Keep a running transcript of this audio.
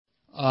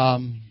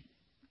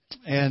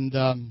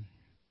And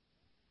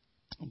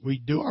we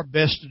do our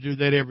best to do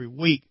that every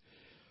week,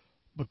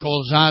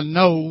 because I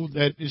know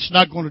that it's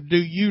not going to do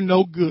you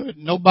no good.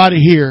 Nobody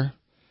here.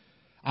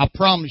 I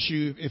promise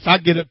you, if I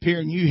get up here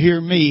and you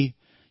hear me,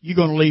 you're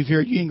going to leave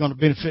here. You ain't going to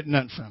benefit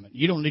nothing from it.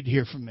 You don't need to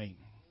hear from me.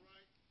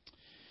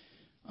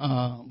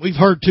 We've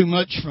heard too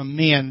much from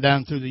men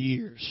down through the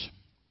years.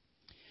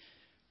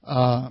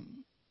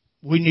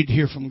 We need to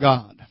hear from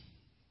God.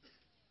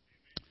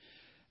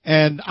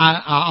 And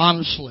I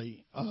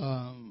honestly,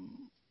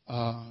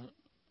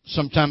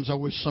 sometimes I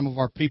wish some of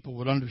our people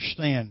would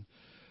understand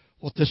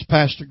what this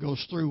pastor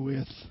goes through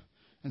with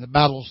and the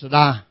battles that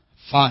I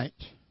fight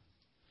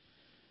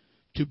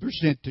to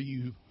present to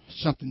you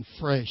something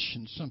fresh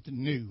and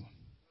something new.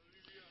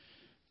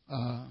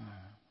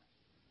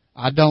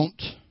 I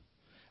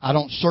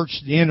don't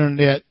search the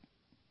internet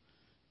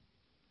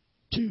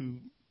to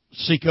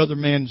seek other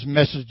men's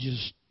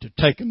messages to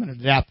take them and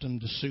adapt them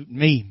to suit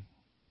me.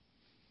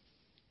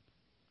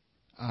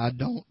 I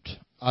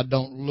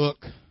don't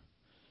look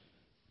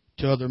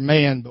to other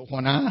men, but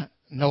when I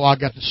know I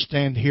got to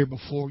stand here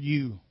before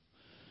you,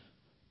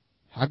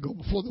 I go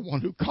before the one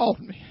who called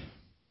me.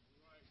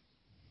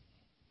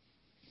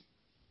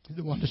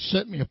 The one that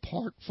set me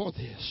apart for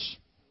this.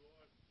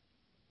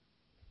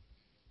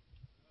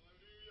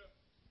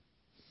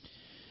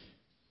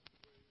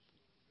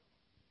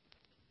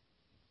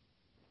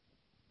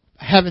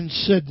 Having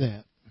said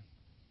that,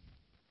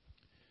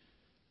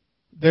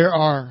 there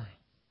are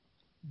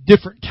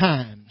different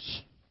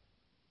times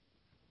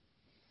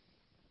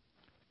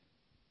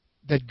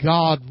that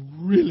God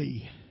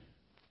really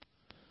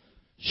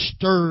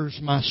stirs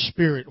my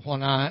spirit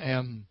when I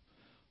am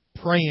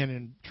praying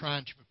and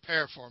trying to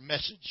prepare for a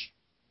message.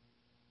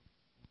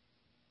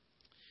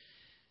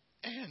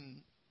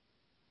 And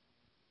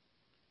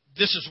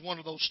this is one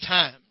of those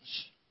times.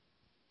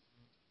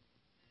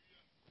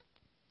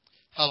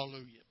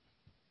 Hallelujah.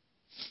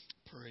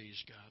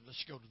 Praise God.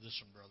 Let's go to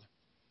this one, brother.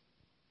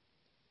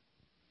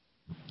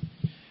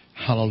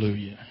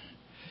 Hallelujah.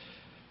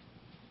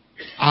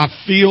 I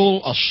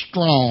feel a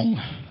strong,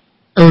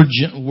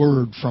 urgent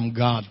word from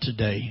God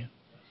today.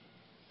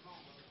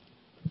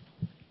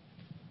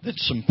 That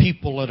some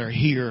people that are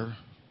here,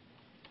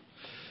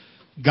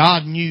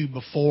 God knew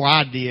before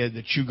I did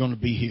that you're going to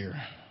be here.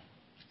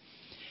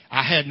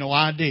 I had no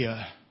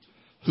idea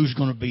who's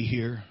going to be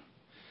here.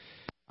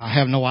 I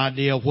have no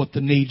idea what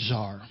the needs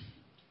are.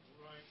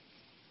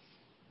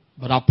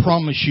 But I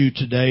promise you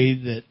today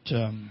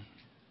that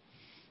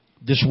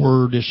this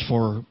word is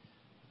for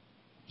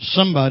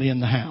somebody in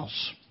the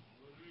house.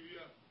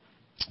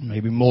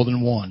 Maybe more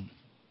than one.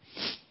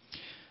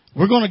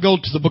 We're going to go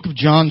to the book of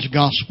John's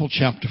Gospel,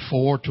 chapter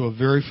 4, to a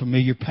very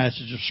familiar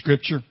passage of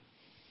Scripture.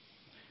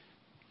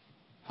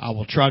 I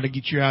will try to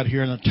get you out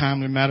here in a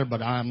timely manner,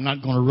 but I am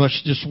not going to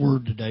rush this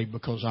word today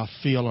because I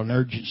feel an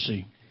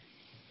urgency.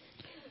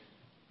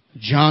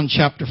 John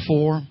chapter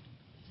 4,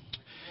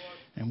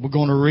 and we're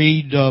going to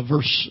read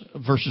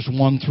verses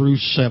 1 through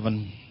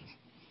 7.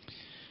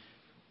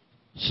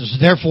 It says,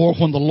 "Therefore,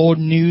 when the Lord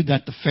knew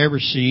that the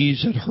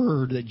Pharisees had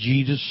heard that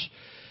Jesus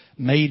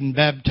made and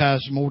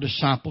baptized more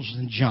disciples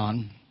than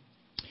John,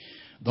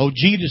 though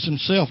Jesus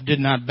himself did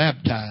not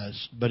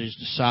baptize, but his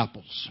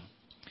disciples,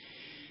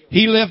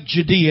 he left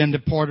Judea and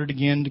departed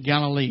again to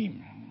Galilee.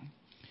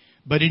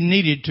 But he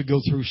needed to go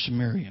through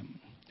Samaria.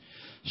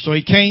 So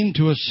he came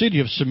to a city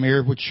of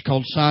Samaria, which is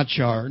called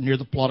Sychar, near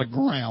the plot of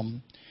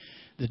ground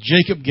that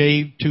Jacob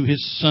gave to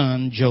his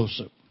son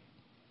Joseph.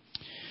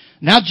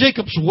 Now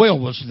Jacob's well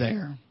was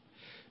there.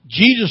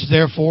 Jesus,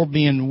 therefore,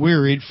 being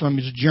wearied from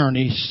his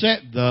journey,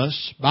 sat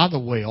thus by the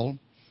well.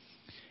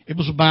 It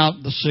was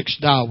about the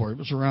 6th hour. It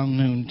was around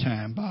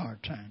noontime by our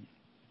time.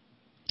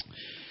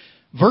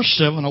 Verse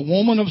 7, a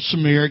woman of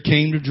Samaria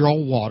came to draw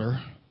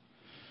water.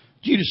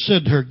 Jesus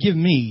said to her, "Give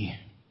me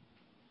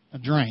a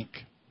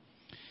drink."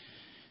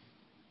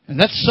 And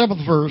that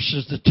 7th verse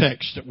is the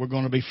text that we're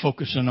going to be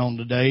focusing on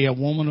today. A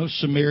woman of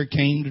Samaria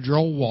came to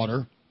draw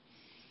water.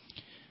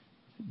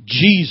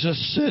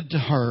 Jesus said to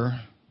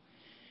her,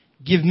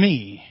 "Give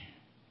me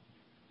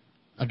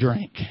a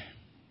drink."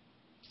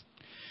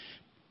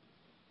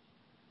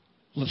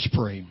 Let's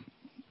pray.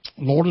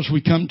 Lord, as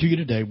we come to you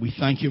today, we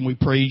thank you and we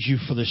praise you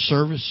for this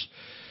service.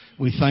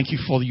 We thank you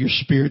for your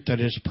Spirit that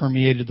has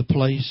permeated the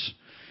place.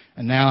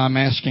 And now I'm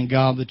asking,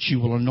 God, that you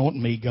will anoint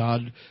me,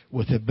 God,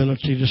 with the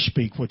ability to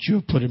speak what you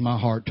have put in my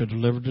heart to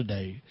deliver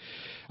today.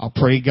 I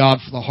pray,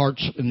 God, for the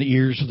hearts and the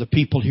ears of the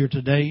people here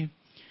today,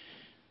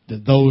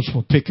 that those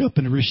will pick up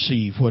and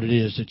receive what it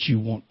is that you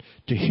want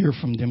to hear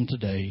from them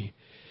today.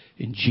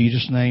 In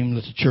Jesus' name,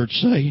 let the church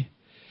say.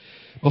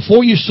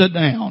 Before you sit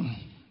down,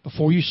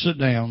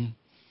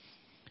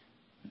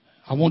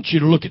 I want you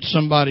to look at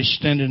somebody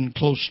standing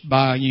close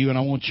by you, and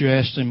I want you to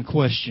ask them a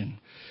question.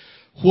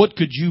 What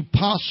could you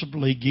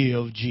possibly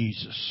give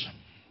Jesus?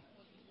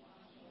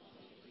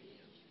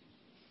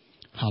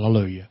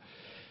 Hallelujah.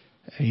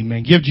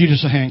 Amen. Give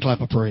Jesus a hand clap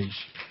of praise.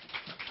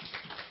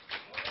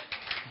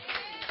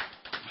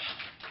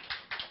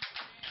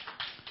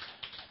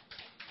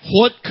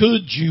 What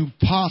could you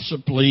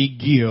possibly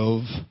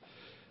give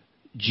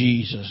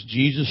Jesus?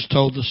 Jesus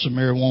told the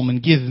Samaritan woman,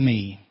 give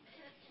me.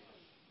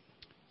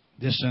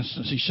 This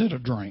instance, he said, a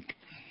drink.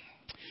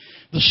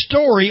 The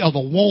story of the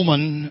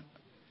woman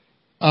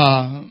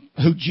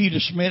who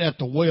Jesus met at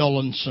the well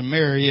in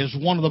Samaria is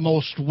one of the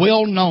most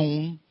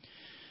well-known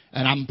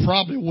and I'm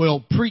probably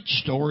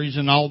well-preached stories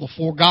in all the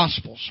four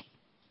Gospels.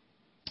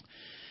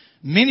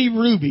 Many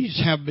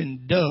rubies have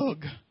been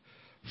dug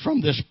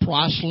from this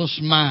priceless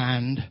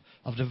mine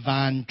of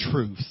divine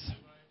truth.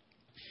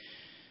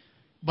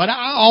 But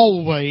I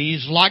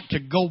always like to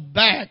go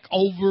back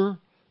over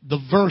the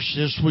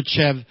verses which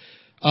have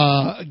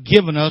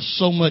given us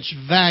so much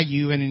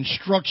value and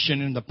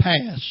instruction in the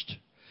past,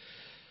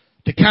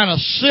 to kind of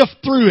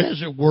sift through,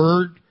 as it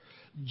were,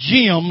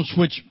 gems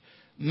which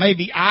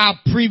maybe I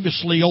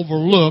previously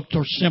overlooked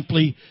or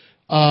simply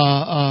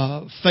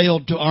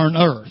failed to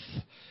unearth.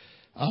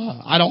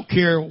 I don't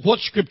care what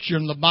scripture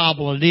in the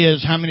Bible it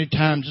is, how many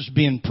times it's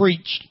being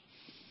preached.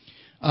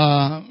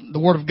 The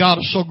Word of God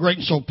is so great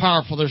and so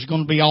powerful, there's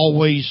going to be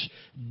always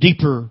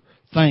deeper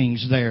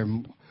things there,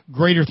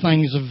 greater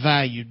things of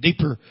value,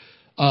 deeper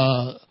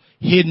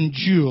hidden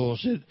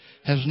jewels that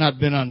has not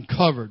been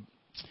uncovered.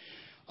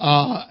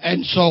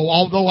 And so,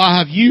 although I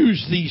have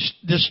used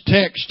this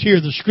text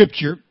here, the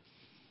scripture,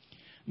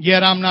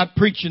 yet I'm not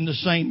preaching the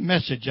same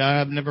message. I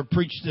have never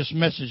preached this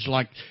message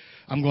like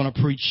I'm going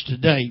to preach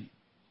today.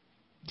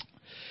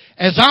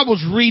 As I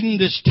was reading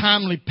this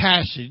timely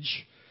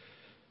passage,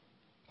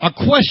 a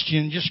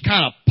question just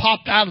kind of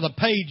popped out of the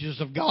pages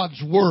of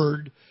God's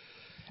Word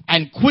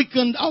and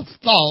quickened a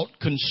thought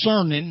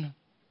concerning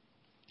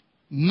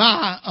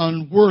my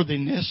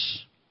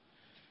unworthiness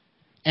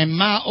and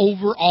my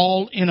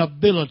overall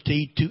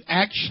inability to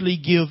actually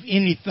give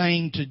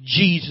anything to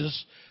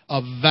Jesus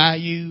of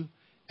value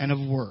and of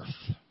worth.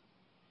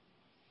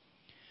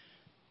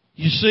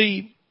 You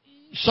see,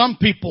 some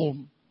people,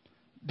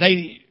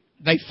 they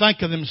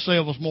think of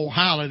themselves more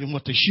highly than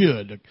what they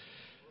should,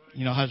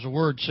 you know, as the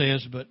Word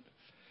says. But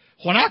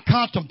when I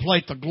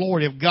contemplate the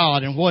glory of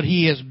God and what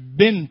He has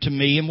been to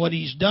me and what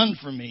He's done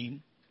for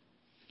me,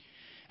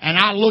 and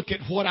I look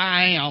at what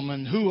I am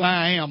and who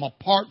I am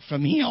apart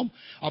from Him,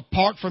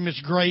 apart from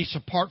His grace,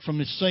 apart from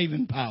His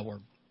saving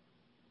power,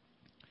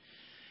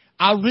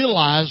 I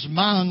realize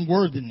my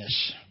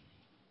unworthiness.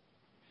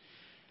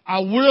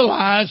 I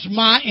realize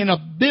my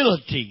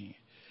inability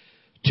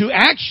to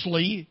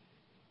actually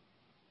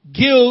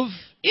give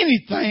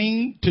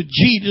anything to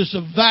Jesus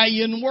of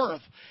value and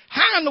worth.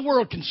 How in the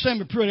world can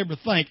Sammy Pruitt ever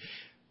think,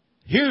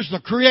 here's the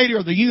creator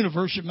of the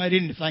universe that made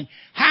anything.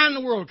 How in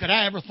the world could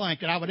I ever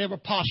think that I would ever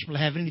possibly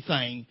have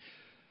anything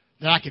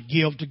that I could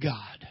give to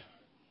God?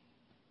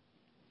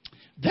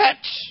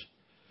 That's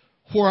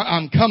where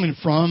I'm coming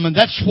from, and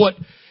that's what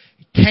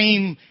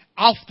came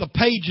off the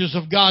pages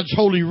of God's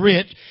Holy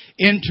Writ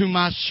into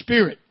my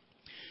spirit.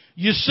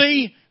 You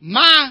see,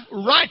 my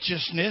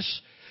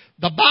righteousness,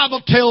 the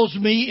Bible tells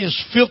me, is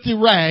filthy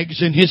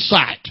rags in His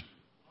sight.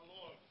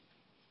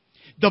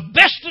 The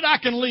best that I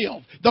can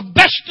live, the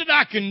best that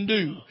I can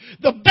do,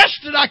 the best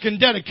that I can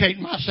dedicate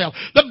myself,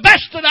 the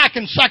best that I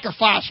can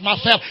sacrifice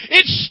myself,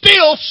 it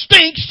still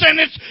stinks and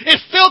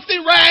it's filthy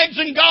rags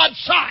in God's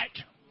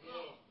sight.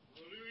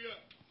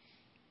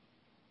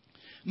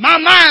 My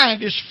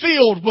mind is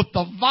filled with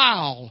the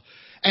vile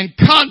and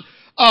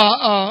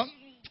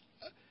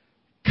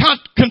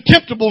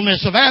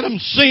contemptibleness of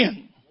Adam's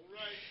sin.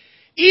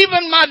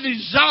 Even my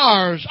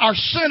desires are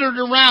centered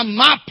around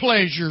my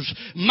pleasures,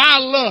 my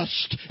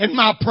lust, and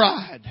my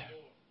pride.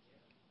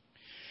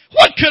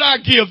 What could I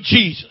give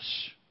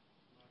Jesus?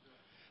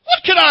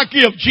 What could I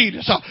give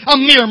Jesus? A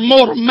mere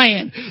mortal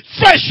man,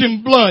 flesh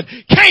and blood,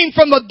 came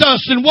from the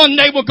dust and one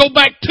day will go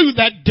back to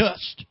that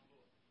dust.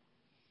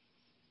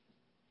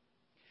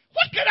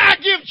 What could I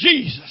give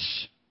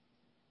Jesus?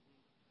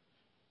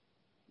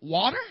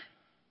 Water?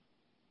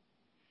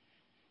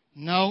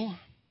 No.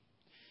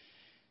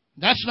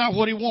 That's not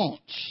what He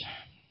wants.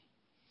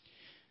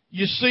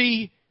 You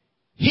see,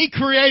 He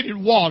created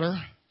water.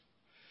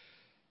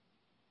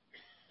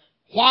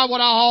 Why would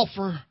I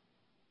offer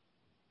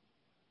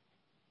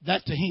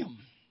that to Him?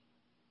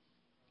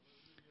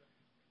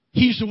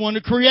 He's the one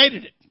that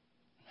created it.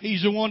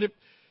 He's the one that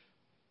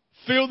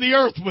filled the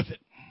earth with it.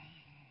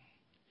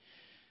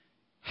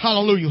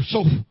 Hallelujah.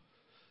 So,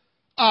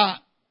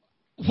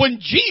 when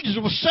Jesus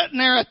was sitting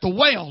there at the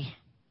well,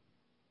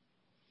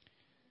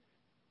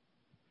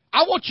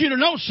 I want you to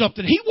know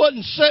something. He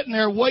wasn't sitting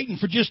there waiting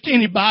for just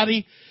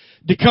anybody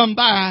to come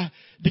by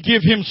to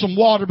give Him some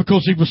water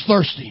because he was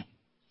thirsty.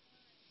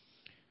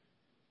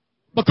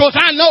 Because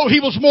I know He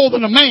was more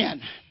than a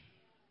man.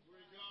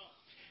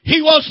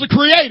 He was the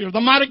Creator,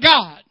 the mighty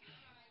God.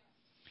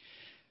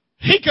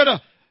 He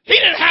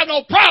didn't have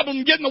no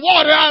problem getting the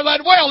water out of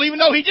that well, even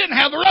though He didn't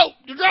have the rope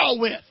to draw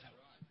with.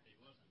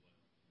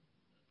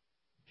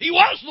 He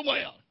was the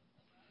well.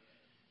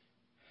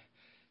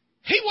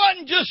 He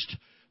wasn't just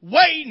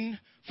waiting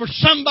for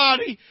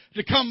somebody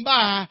to come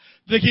by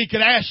that He could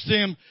ask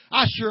them,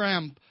 I sure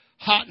am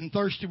hot and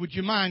thirsty. Would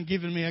you mind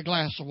giving me a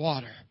glass of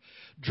water?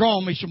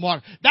 draw me some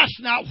water. That's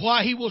not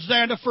why he was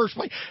there in the first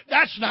place.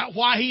 That's not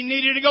why he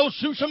needed to go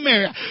through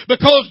Samaria.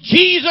 Because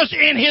Jesus,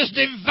 in his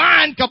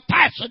divine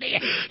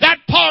capacity, that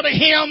part of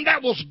him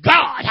that was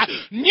God,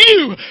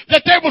 knew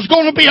that there was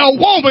going to be a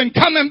woman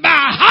coming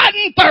by hot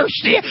and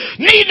thirsty,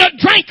 needing a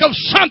drink of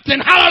something.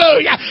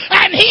 Hallelujah.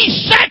 And he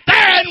sat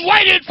there and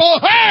waited for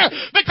her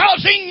because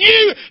he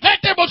knew that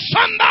there was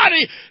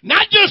somebody,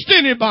 not just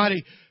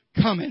anybody,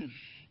 coming.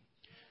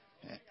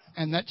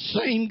 And that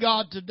same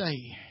God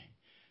today,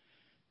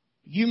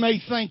 you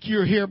may think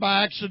you're here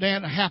by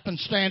accident,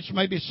 happenstance,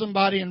 maybe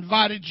somebody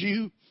invited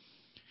you.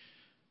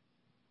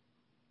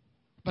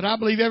 But I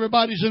believe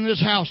everybody's in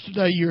this house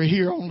today, you're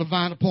here on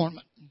divine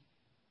appointment.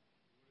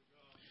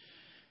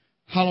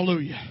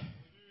 Hallelujah.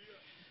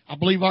 I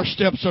believe our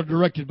steps are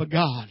directed by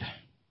God.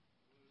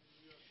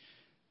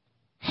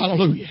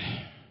 Hallelujah.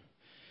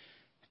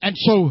 And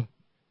so,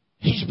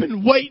 he's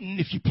been waiting,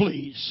 if you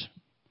please.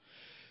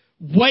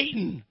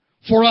 Waiting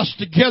for us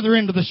to gather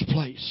into this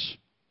place.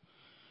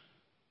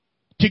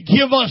 To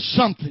give us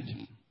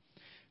something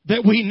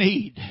that we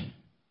need.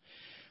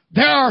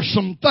 There are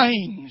some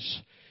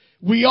things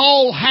we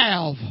all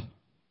have.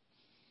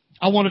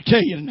 I want to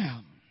tell you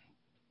now.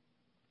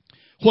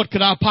 What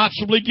could I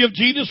possibly give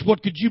Jesus?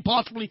 What could you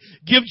possibly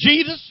give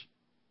Jesus?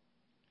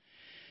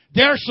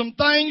 There are some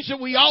things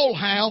that we all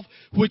have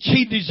which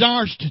he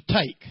desires to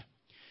take.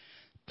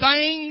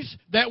 Things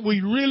that we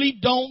really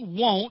don't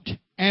want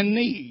and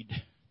need.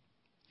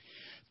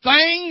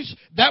 Things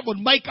that would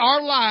make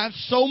our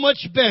lives so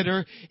much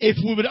better if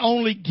we would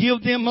only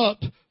give them up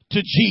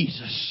to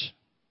Jesus.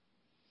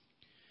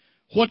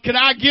 What could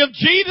I give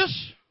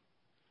Jesus?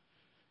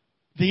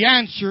 The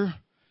answer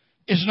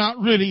is not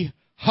really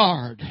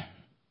hard.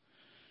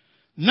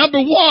 Number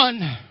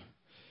one,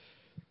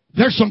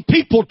 there's some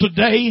people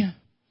today,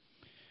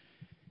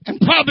 and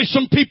probably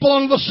some people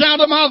under the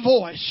sound of my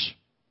voice,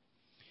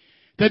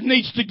 that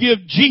needs to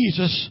give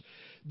Jesus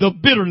the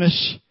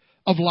bitterness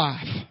of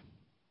life.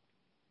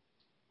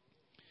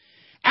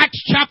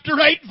 Acts chapter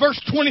 8 verse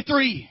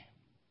 23.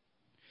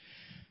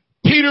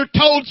 Peter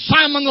told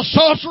Simon the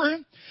sorcerer,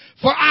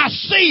 "For I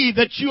see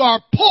that you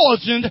are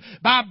poisoned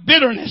by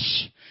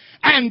bitterness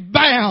and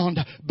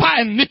bound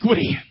by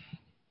iniquity."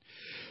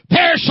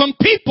 There are some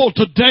people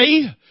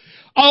today,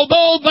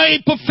 although they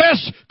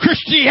profess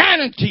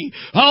Christianity,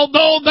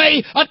 although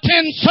they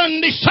attend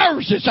Sunday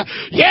services,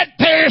 yet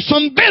there's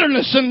some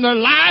bitterness in their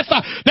life.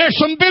 There's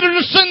some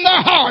bitterness in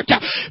their heart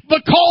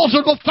because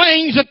of the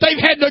things that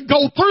they've had to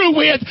go through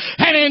with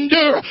and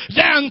endure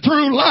down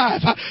through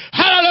life.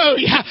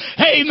 Hallelujah.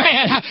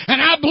 Amen.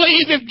 And I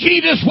believe if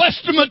Jesus was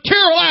to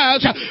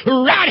materialize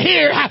right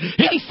here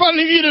in front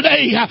of you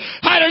today,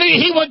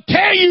 hallelujah, he would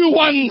tell you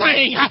one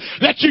thing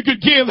that you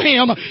could give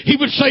him. He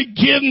would say,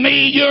 "Give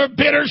me your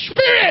bitter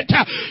spirit.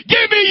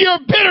 Give me your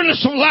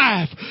bitterness of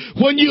life."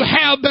 When you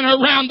have been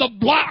around the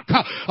block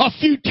a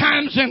few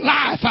times in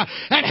life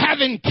and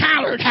have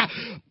encountered,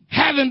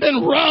 having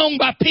been wronged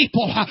by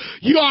people,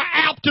 you are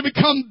apt to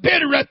become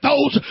bitter at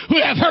those who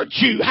have hurt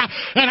you.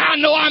 And I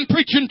know I'm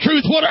preaching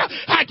truth, whether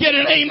I get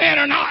an amen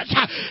or not.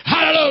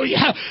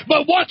 Hallelujah.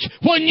 But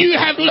when you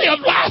have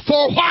lived life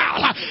for a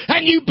while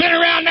and you've been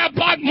around that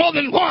block more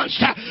than once,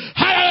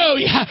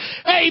 hallelujah,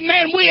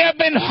 amen, we have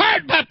been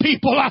hurt by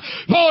people.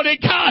 Lord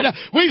God,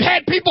 we've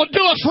had people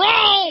do us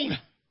wrong.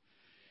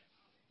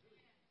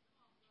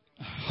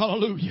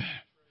 Hallelujah.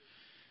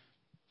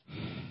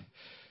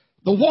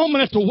 The woman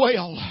at the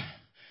well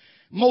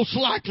most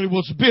likely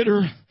was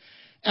bitter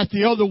at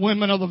the other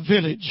women of the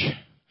village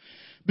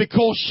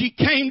because she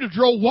came to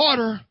draw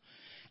water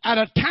at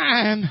a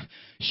time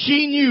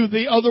she knew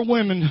the other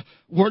women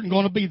weren't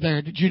going to be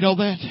there. Did you know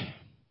that?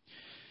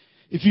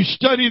 If you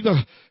study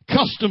the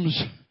customs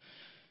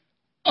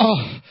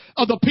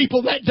of the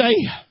people that day,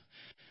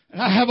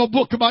 and I have a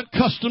book about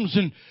customs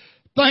and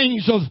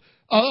things of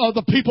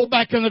the people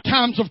back in the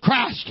times of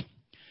Christ.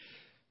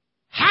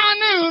 High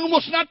noon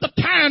was not the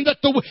time that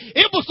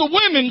it was the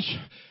women's.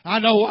 I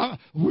know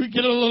we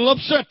get a little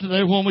upset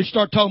today when we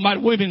start talking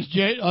about women's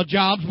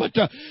jobs,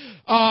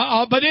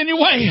 but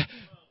anyway,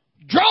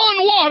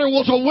 drawing water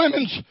was a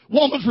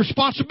woman's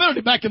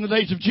responsibility back in the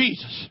days of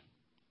Jesus.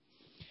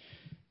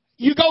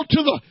 You go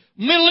to the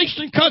Middle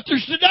Eastern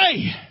countries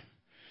today,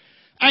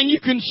 and you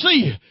can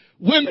see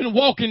women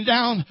walking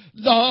down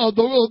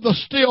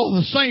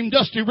the same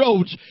dusty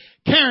roads,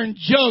 carrying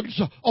jugs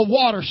of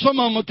water. Some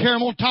of them will carry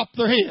them on top of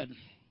their head.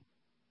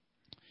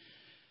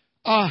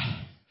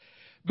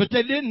 But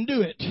they didn't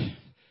do it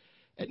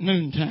at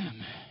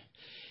noontime.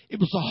 It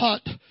was the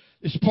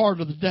hottest part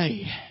of the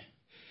day.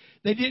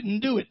 They didn't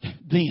do it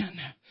then.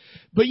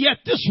 But yet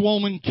this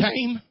woman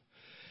came.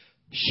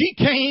 She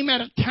came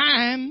at a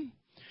time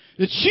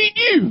that she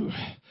knew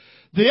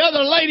the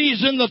other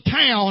ladies in the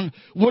town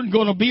weren't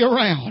going to be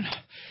around.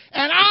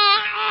 And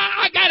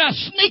I got a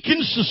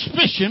sneaking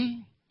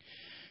suspicion,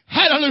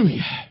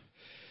 hallelujah,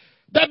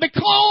 that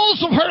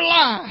because of her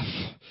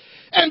life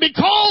and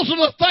because of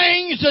the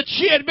things that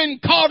she had been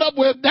caught up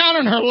with down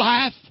in her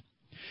life,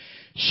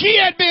 she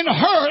had been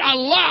hurt a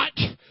lot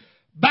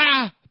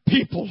by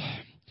people.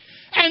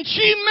 And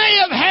she may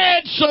have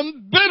had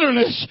some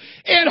bitterness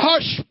in her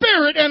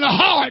spirit and her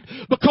heart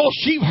because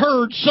she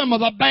heard some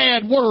of the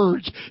bad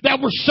words that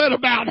were said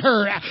about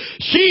her.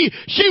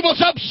 She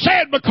was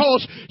upset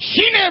because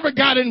she never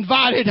got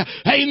invited,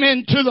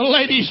 amen, to the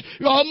ladies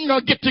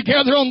get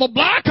together on the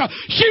block.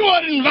 She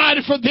wasn't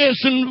invited for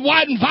this and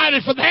wasn't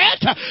invited for that.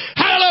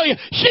 Hallelujah.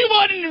 She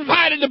wasn't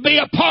invited to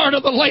be a part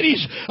of the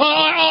ladies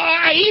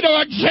eat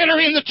or dinner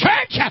in the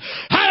church.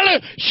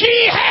 Hallelujah.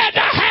 She had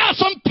to have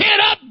some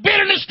pent-up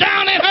bitterness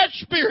down in her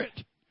spirit.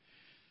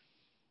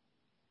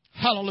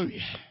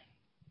 Hallelujah.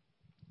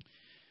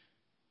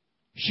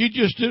 She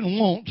just didn't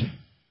want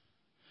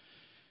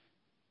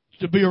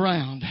to be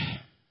around.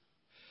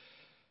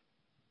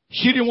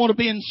 She didn't want to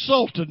be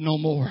insulted no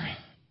more.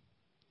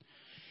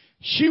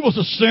 She was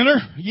a sinner,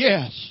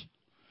 yes.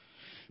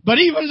 But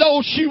even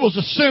though she was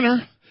a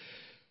sinner,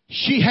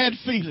 she had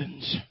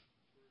feelings.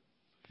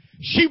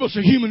 She was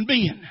a human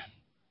being.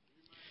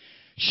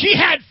 She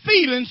had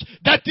feelings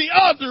that the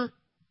other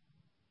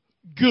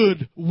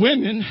good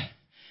women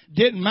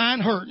didn't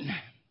mind hurting.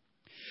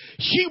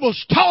 She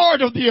was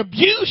tired of the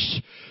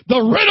abuse, the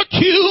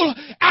ridicule,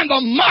 and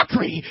the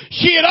mockery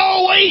she had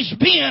always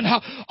been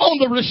on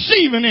the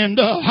receiving end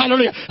of.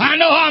 Hallelujah. I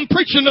know I'm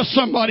preaching to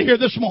somebody here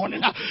this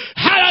morning.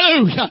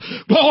 Hallelujah.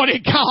 Glory to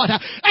God.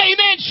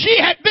 Amen. She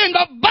had been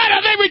the butt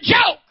of every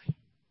joke.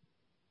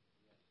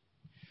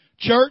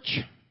 Church,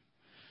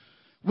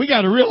 we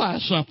got to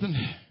realize something.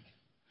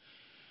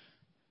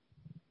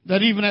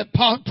 That even that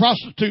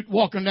prostitute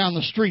walking down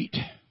the street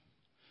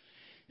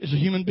is a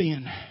human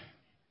being.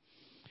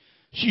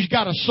 She's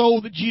got a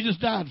soul that Jesus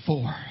died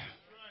for.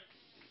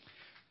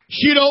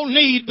 She don't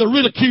need the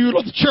ridicule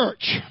of the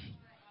church.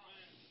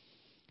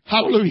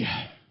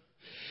 Hallelujah.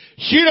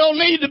 She don't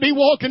need to be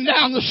walking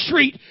down the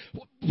street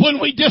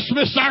when we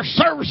dismiss our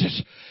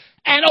services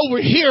and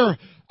overhear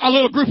a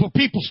little group of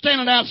people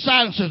standing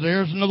outside and says,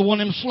 there's another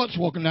one of them sluts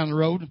walking down the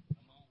road.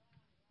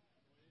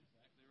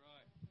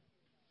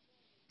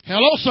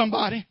 Hello,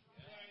 somebody.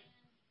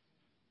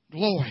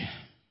 Glory.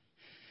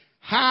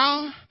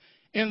 How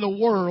in the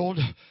world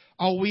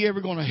are we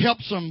ever going to help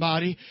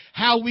somebody?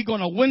 How are we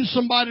going to win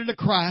somebody to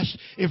Christ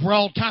if we're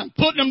all the time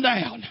putting them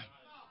down?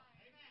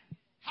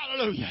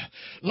 Hallelujah.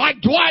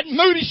 Like Dwight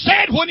Moody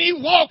said when he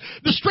walked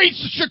the streets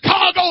of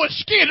Chicago at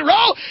Skid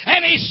Row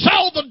and he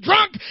saw the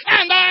drunk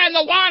and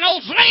the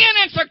winos laying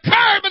in the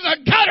curb in the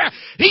gutter.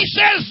 He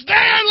says,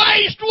 there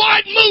lays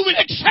Dwight Moody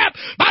except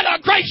by the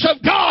grace of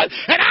God.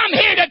 And I'm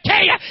here to tell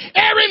you,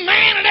 every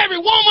man and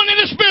every woman in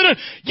this building,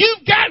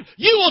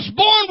 you was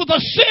born with a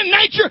sin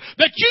nature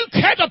that you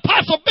had the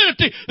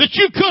possibility that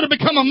you could have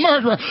become a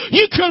murderer.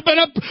 You could have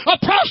been a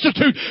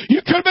prostitute.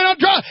 You could have been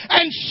a drug.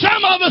 And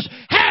some of us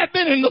have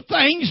been in the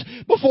things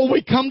before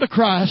we come to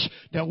Christ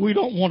that we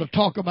don't want to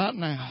talk about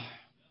now.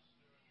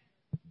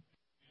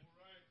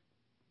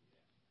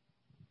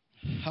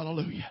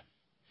 Hallelujah.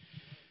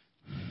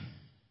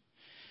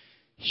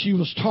 She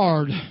was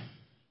tired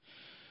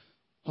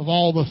of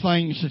all the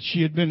things that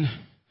she had been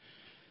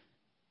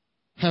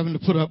having to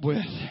put up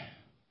with.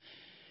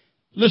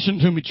 Listen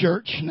to me,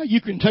 church. Now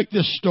you can take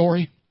this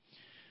story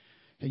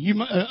and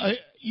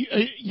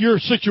your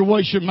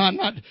situation might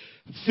not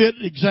fit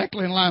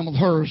exactly in line with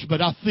hers,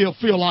 but I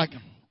feel like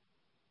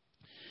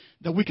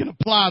that we can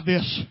apply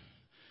this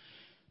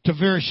to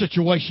various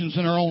situations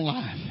in our own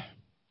life.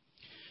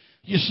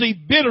 You see,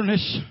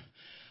 bitterness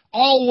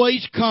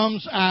always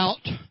comes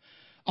out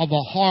of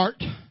a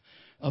heart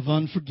of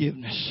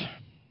unforgiveness.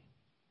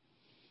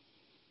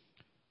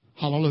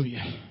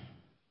 Hallelujah.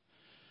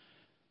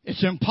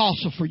 It's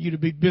impossible for you to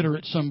be bitter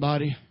at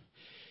somebody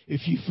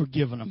if you've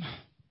forgiven them.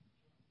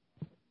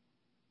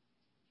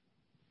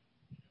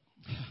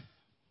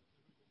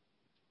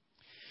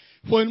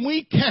 When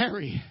we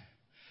carry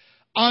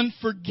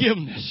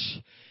unforgiveness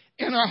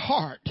in our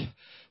heart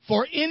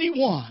for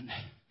anyone,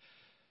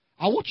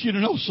 I want you to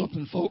know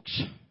something,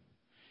 folks.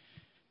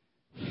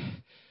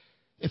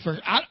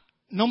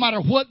 No matter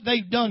what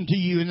they've done to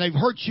you and they've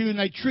hurt you and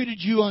they treated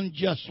you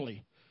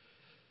unjustly,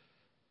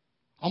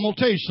 I'm going to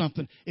tell you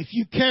something. If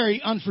you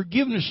carry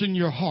unforgiveness in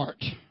your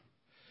heart,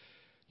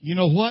 you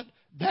know what?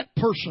 That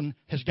person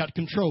has got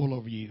control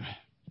over you.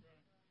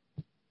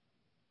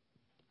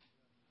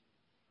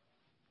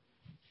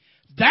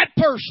 That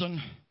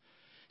person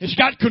has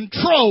got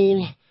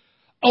control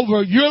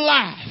over your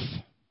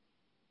life.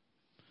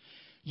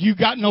 You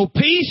got no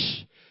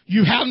peace.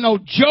 You have no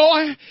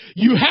joy.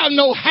 You have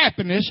no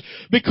happiness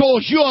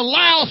because you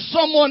allow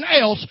someone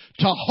else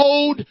to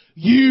hold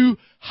you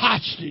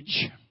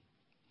hostage.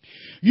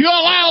 You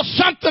allow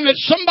something that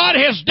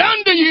somebody has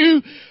done to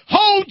you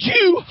hold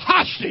you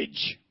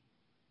hostage.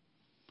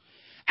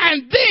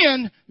 And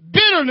then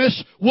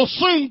bitterness will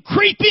soon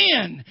creep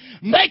in.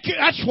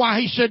 That's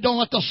why he said, don't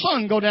let the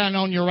sun go down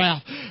on your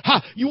wrath.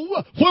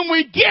 When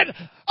we get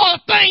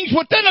things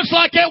within us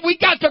like that, we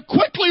got to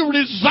quickly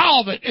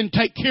resolve it and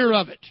take care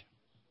of it.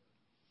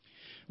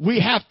 We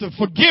have to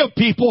forgive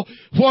people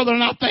whether or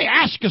not they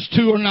ask us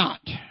to or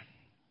not.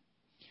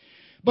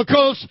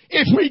 Because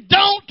if we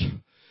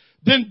don't,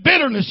 then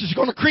bitterness is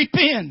going to creep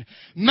in,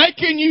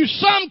 making you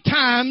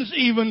sometimes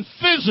even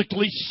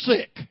physically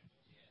sick.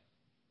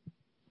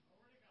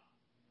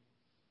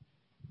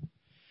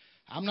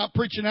 I'm not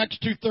preaching Acts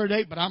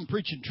 2:38, but I'm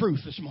preaching truth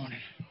this morning.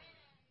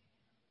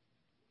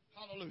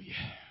 Hallelujah.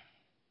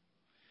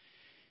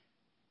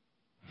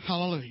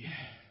 Hallelujah.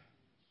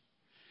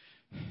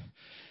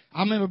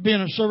 I remember being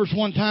in a service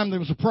one time, there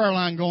was a prayer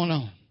line going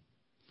on.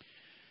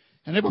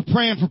 And they were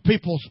praying for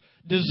people's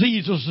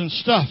diseases and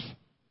stuff.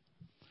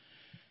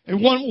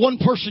 And one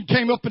person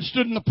came up and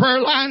stood in the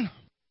prayer line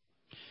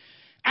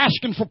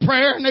asking for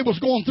prayer, and they was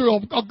going through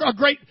a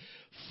great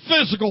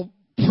physical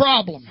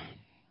problem.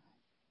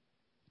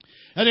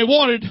 And they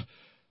wanted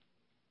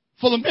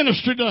for the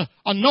ministry to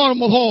anoint them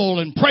with oil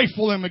and pray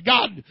for them, and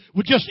God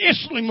would just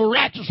instantly,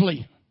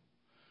 miraculously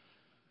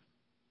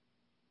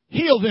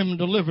heal them and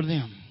deliver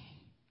them.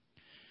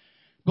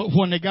 But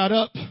when they got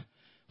up,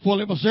 well,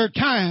 it was their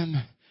time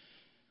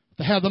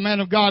to have the man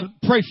of God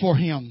pray for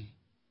him.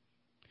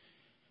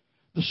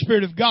 The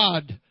Spirit of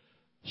God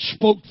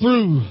spoke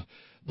through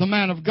the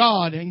man of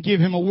God and gave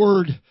him a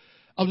word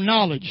of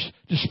knowledge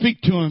to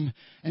speak to him,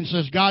 and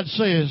says, God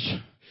says,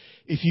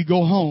 if you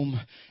go home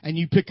and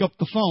you pick up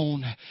the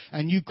phone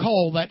and you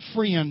call that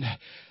friend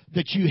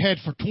that you had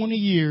for 20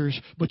 years,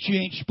 but you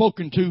ain't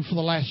spoken to for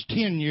the last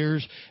 10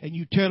 years, and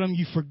you tell him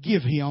you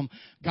forgive him,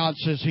 God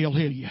says he'll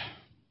heal you.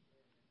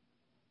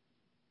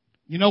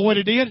 You know what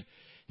he did?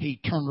 He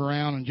turned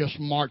around and just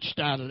marched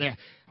out of there.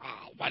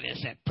 Oh, what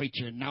is that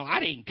preacher? No, I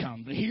didn't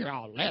come to hear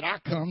all that. I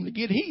come to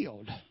get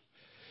healed.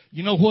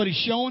 You know what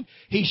he's showing?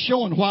 He's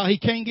showing why he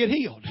can't get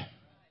healed.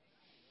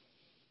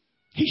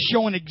 He's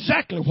showing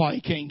exactly why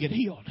he can't get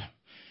healed.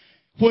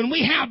 When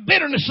we have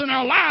bitterness in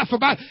our life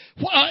about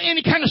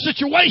any kind of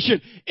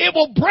situation, it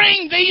will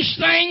bring these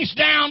things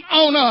down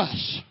on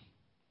us.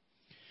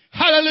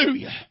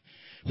 Hallelujah.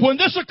 When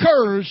this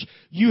occurs,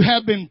 you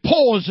have been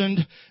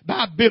poisoned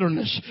by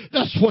bitterness.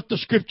 That's what the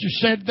scripture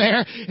said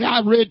there.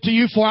 I read to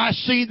you, for I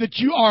see that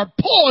you are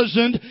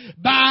poisoned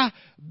by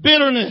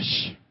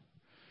bitterness.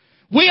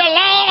 We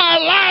allow our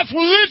life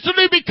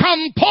literally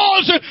become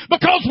poison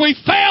because we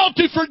fail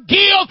to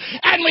forgive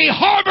and we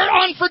harbor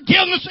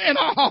unforgiveness in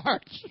our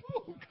hearts.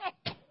 Oh,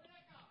 God.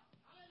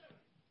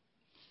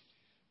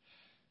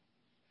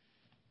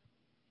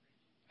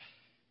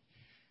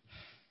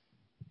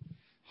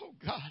 Oh,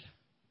 God.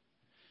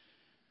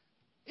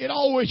 It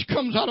always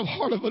comes out of a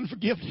heart of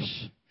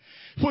unforgiveness.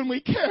 When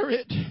we carry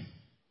it,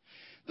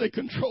 they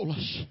control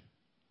us.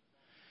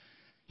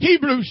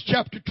 Hebrews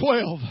chapter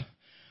 12,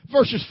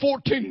 verses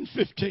 14 and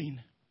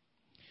 15.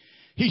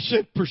 He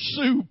said,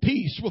 pursue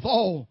peace with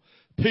all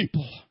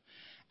people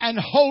and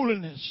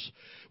holiness,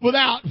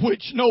 without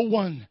which no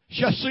one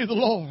shall see the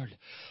Lord.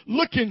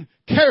 Looking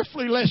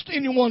carefully lest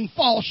anyone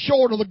fall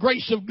short of the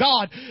grace of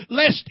God,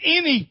 lest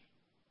any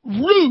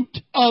root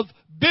of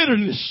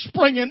bitterness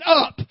springing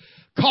up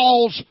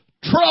cause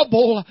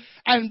trouble,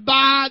 and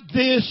by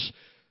this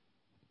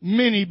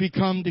many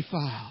become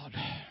defiled.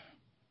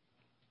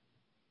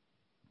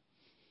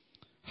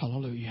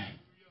 Hallelujah.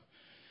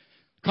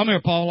 Come here,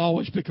 Paul. I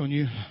always pick on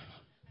you.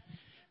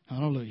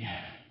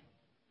 Hallelujah.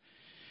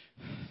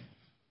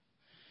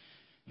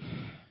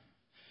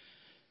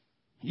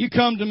 You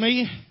come to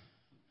me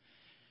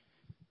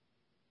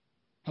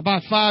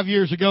about 5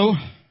 years ago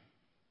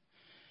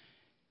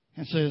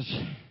and says,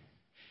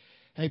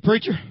 hey,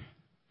 preacher,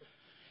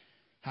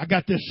 I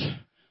got this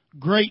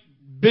great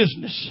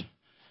business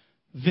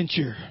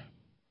venture.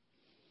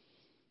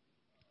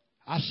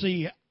 I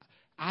see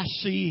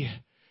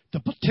the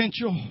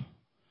potential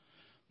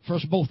for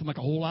us both to make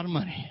a whole lot of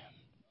money.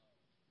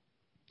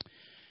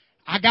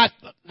 I got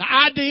the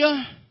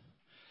idea.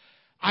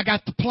 I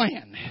got the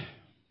plan.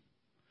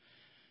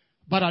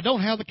 But I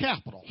don't have the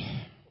capital.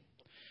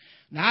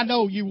 Now I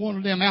know you're one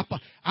of them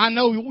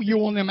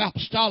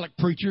apostolic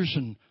preachers,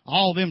 and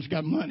all of them's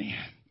got money.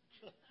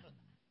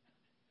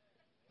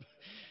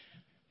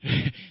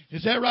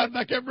 Is that right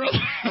back there, brother?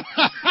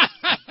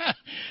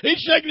 He's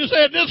shaking his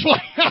head this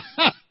way.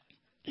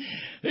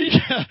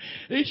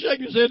 He's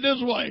shaking his head this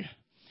way.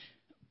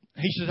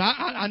 He says,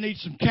 I need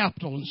some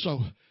capital, and so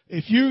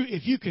if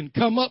you can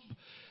come up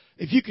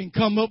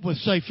with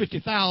say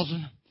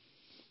 $50,000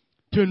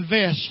 to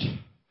invest,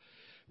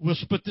 we'll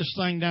split this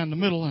thing down the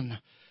middle, and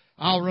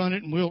I'll run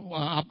it, and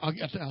I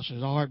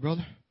said, all right,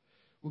 brother,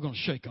 we're going to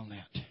shake on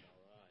that.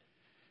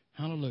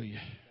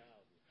 Hallelujah.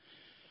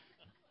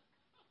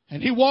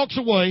 And he walks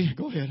away.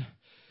 Go ahead.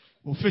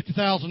 Well,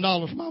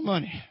 $50,000 of my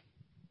money.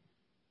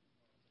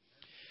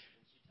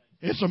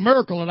 It's a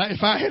miracle. And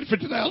if I had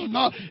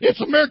 $50,000,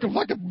 it's a miracle if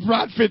I could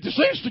write 50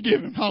 cents to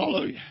give him.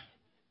 Hallelujah.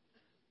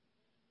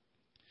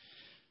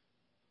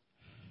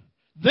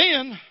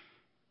 Then,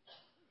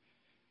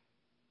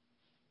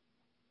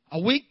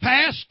 a week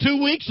passed,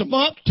 2 weeks, a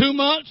month, 2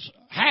 months,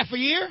 half a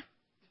year.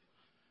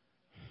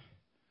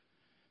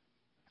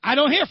 I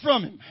don't hear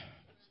from him.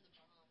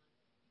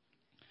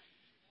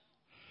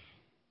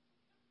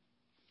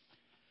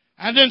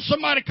 And then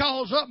somebody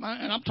calls up,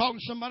 and I'm talking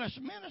to somebody. I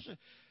said, man,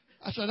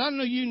 I said, I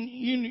know you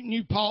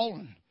knew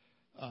Paul, and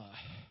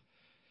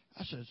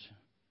I says,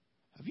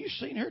 have you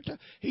seen her?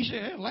 He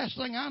said, last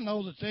thing I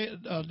know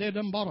that they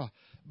done bought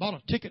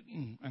a ticket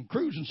and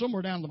cruising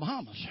somewhere down the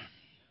Bahamas.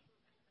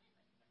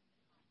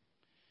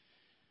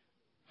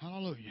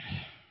 Hallelujah.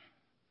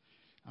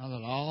 I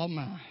thought, oh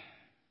my.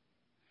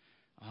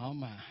 Oh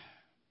my.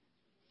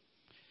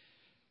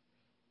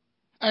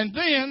 And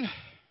then,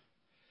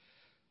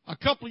 a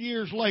couple of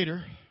years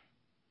later,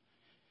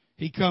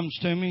 he comes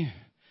to me.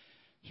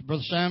 He said,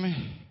 Brother Sammy,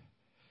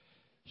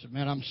 he said,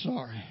 man, I'm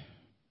sorry.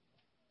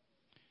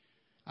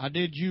 I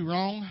did you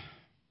wrong.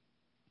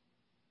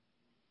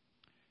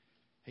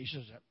 He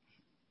says,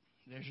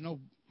 there's no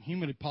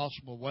humanly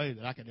possible way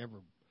that I could ever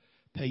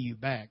pay you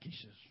back. He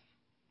says,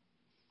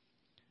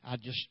 I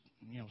just,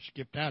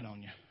 skipped out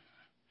on you.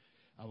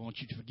 I want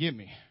you to forgive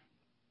me.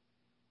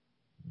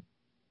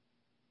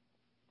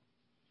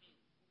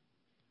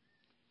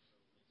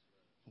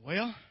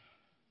 Well,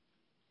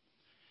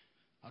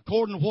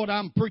 according to what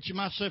I'm preaching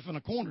myself in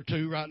a corner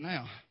to right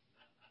now,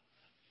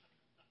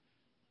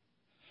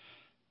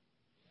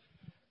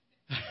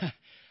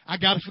 I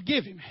got to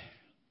forgive him.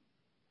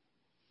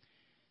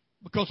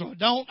 Because if I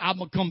don't,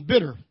 I'll become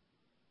bitter,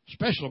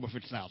 especially over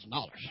 $50,000.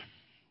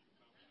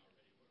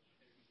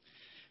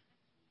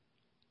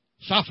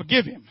 So I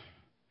forgive him.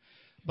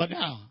 But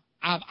now,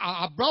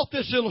 I brought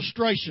this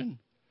illustration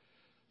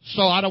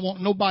so I don't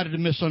want nobody to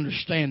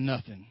misunderstand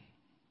nothing.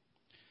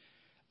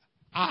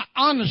 I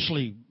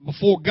honestly,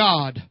 before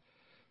God,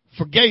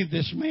 forgave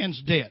this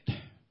man's debt.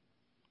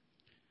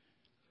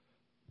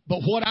 But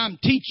what I'm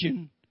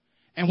teaching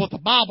and what the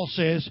Bible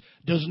says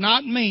does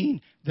not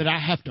mean that I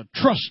have to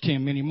trust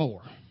him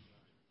anymore.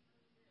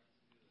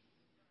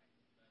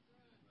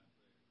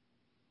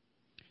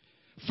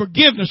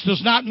 Forgiveness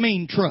does not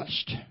mean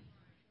trust.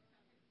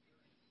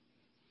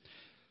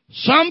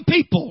 Some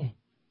people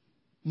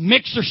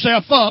mix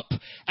themselves up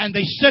and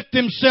they set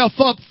themselves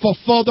up for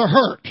further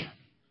hurt.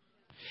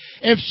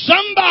 If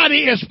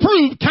somebody is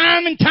proved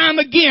time and time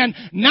again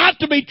not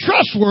to be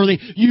trustworthy,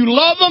 you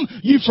love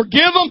them, you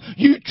forgive them,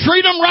 you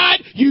treat them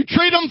right, you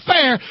treat them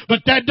fair,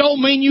 but that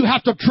don't mean you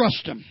have to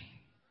trust them.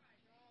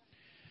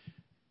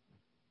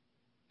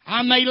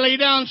 I may lay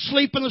down and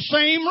sleep in the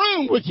same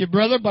room with you,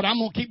 brother, but I'm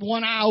going to keep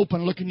one eye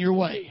open looking your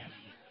way.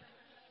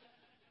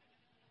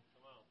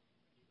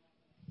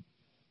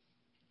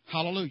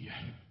 Hallelujah.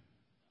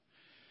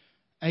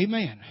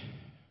 Amen.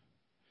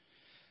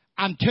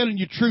 I'm telling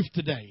you truth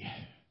today.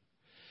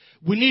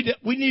 We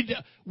need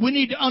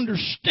to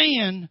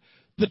understand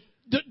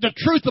the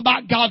truth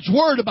about God's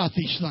Word about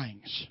these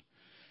things.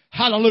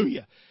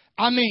 Hallelujah.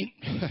 I mean,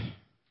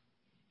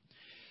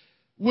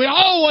 we're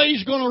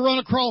always going to run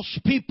across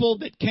people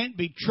that can't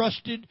be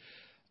trusted.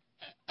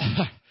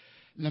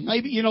 Now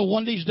maybe,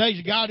 one of these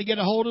days God to get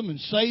a hold of them and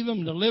save them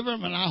and deliver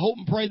them, and I hope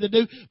and pray they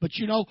do. But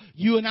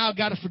you and I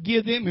got to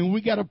forgive them, and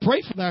we got to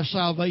pray for their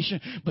salvation.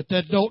 But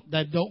that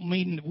don't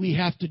mean that we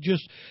have to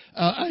just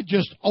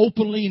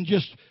openly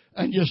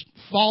and just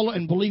follow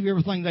and believe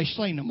everything they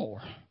say no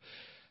more.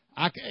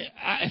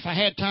 If I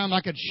had time,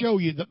 I could show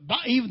you that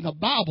even the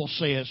Bible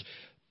says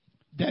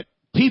that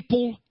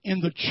people in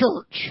the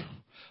church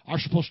are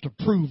supposed to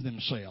prove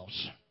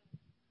themselves.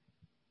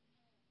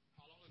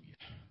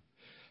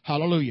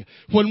 Hallelujah.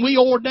 When we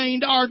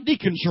ordained our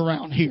deacons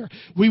around here,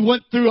 we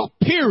went through a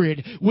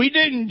period.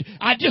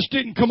 I just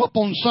didn't come up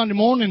on Sunday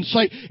morning and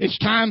say, it's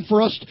time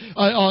for us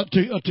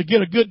to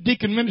get a good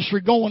deacon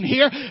ministry going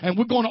here, and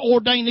we're going to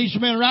ordain these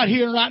men right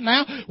here and right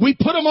now. We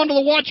put them under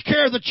the watch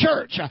care of the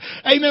church.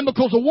 Amen.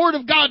 Because the Word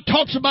of God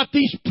talks about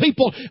these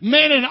people,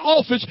 men in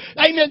office.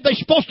 Amen. They're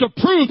supposed to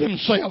prove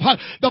themselves.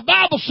 The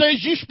Bible says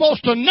you're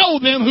supposed to know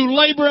them who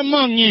labor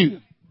among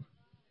you.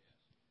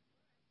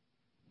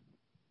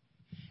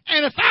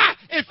 And if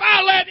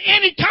I let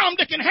any Tom,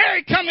 Dick, and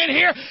Harry come in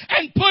here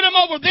and put them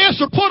over this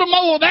or put them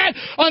over that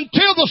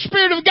until the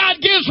Spirit of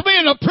God gives me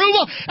an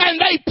approval and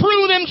they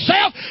prove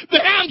themselves,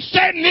 that I'm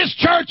setting this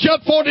church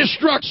up for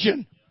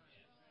destruction.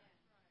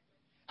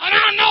 And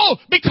I know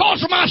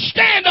because of my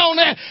stand on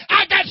that,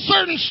 I got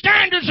certain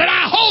standards that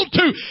I hold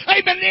to.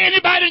 Amen.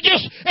 Everybody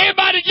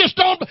just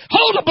don't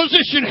hold a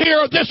position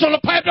here or this on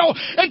the platform.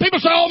 And people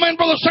say, oh man,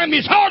 Brother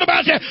Sammy, it's hard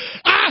about that.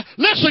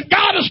 Listen,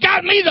 God has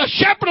got me the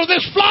shepherd of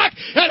this flock,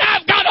 and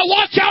I've got to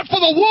watch out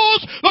for the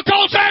wolves,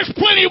 because there's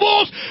plenty of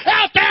wolves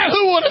out there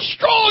who will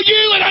destroy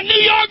you in a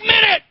New York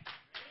minute.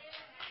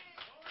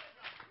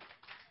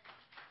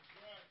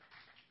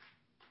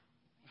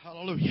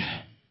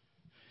 Hallelujah.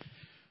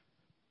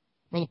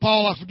 Brother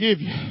Paul, I forgive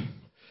you.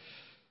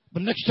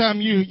 But next time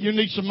you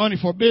need some money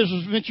for a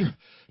business venture,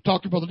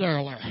 talk to Brother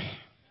Darrell there.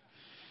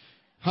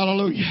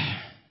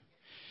 Hallelujah.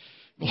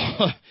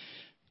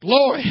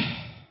 Glory.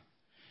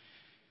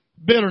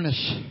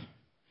 Bitterness.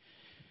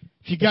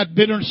 If you got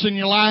bitterness in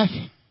your life,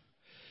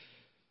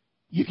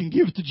 you can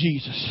give it to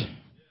Jesus.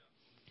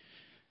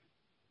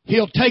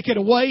 He'll take it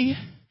away,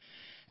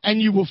 and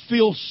you will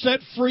feel set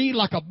free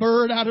like a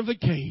bird out of a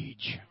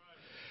cage.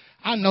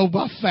 I know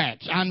by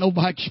facts. I know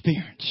by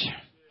experience.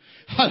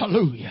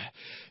 Hallelujah.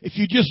 If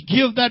you just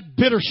give that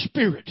bitter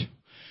spirit,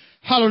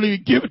 hallelujah,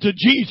 give it to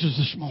Jesus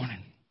this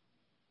morning.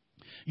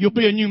 You'll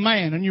be a new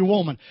man, a new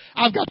woman.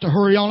 I've got to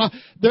hurry on.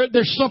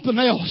 There's something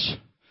else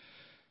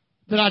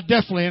that I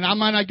definitely, and I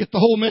might not get the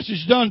whole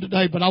message done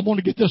today, but I want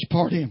to get this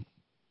part in.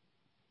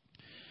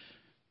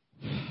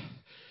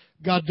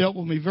 God dealt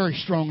with me very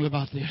strongly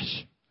about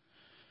this.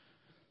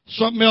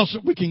 Something else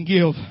that we can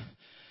give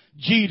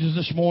Jesus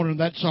this morning,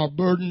 that's our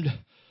burdened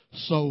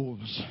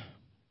souls.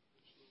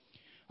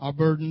 Our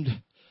burdened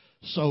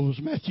souls.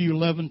 Matthew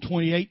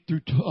 11:28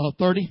 through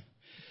 30.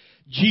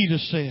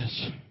 Jesus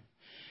says,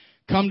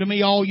 "Come to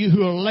me, all you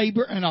who are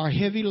labor and are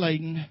heavy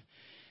laden,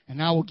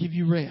 and I will give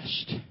you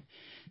rest.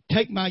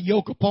 Take my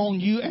yoke upon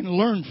you and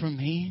learn from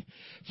me,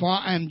 for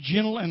I am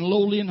gentle and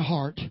lowly in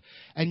heart,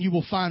 and you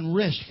will find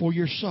rest for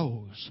your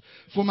souls.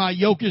 For my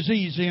yoke is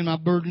easy and my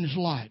burden is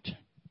light.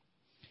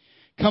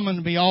 Come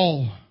unto me,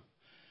 all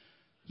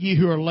ye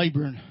who are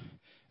laboring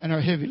and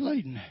are heavy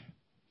laden."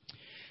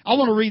 I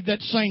want to read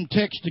that same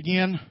text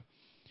again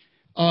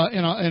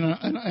in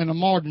a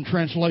modern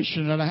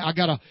translation. And I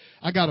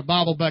got a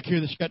Bible back here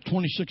that's got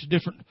 26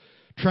 different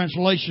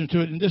translations to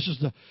it, and this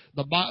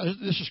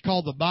is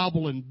called the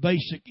Bible in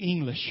Basic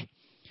English.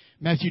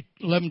 Matthew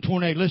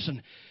 11:28.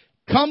 Listen,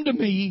 "Come to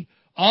me,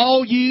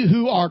 all you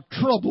who are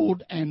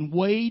troubled and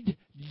weighed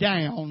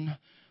down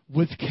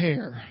with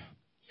care,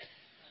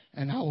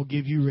 and I will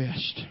give you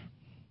rest."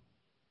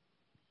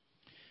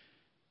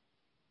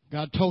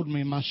 God told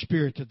me in my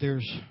spirit that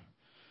there's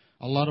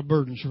a lot of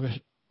burdens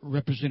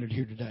represented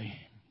here today.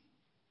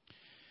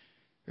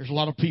 There's a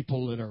lot of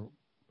people that are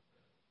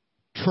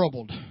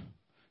troubled.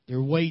 They're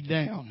weighed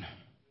down.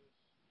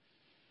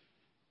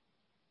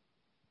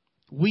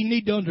 We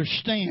need to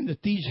understand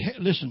that these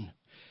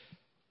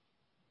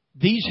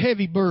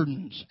heavy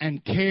burdens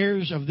and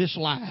cares of this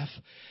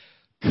life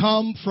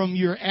come from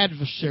your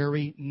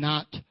adversary,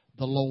 not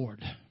the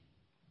Lord.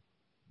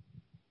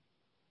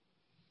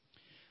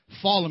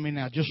 Follow me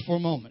now just for a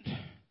moment.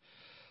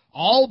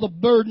 All the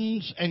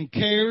burdens and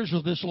cares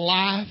of this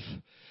life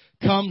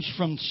comes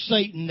from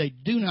Satan. They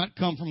do not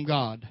come from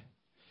God.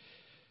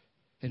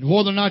 And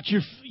whether or not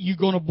you're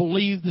going to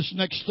believe this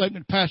next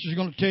statement Pastor is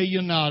going to tell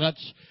you, no,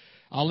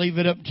 I'll leave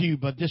it up to you.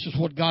 But this is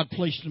what God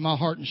placed in my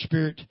heart and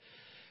spirit.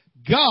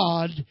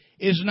 God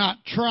is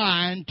not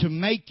trying to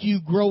make you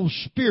grow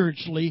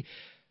spiritually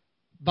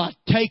by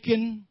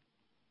taking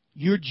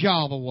your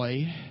job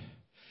away,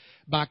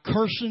 by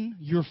cursing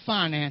your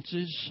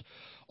finances,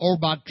 or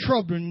by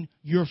troubling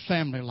your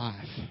family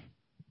life.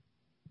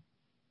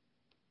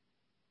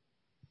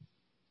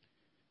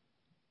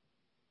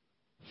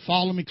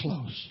 Follow me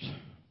close.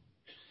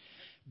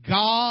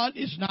 God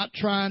is not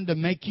trying to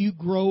make you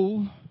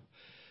grow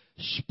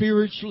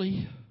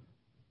spiritually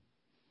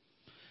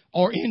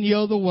or any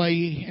other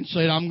way and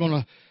say, I'm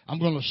gonna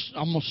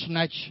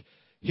snatch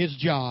his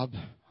job.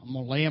 I'm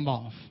gonna lay him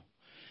off.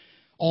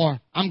 Or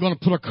I'm gonna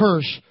put a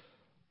curse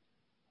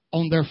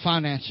on their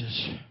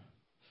finances.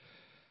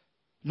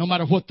 No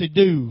matter what they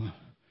do,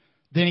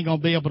 they ain't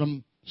gonna be able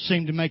to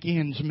seem to make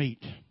ends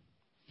meet.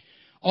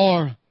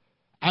 Or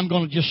I'm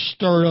gonna just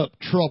stir up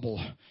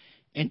trouble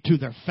into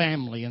their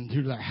family and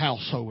into their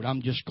household.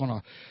 I'm just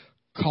gonna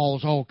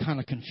cause all kind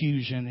of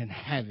confusion and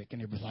havoc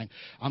and everything.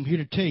 I'm here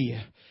to tell you,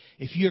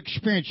 if you're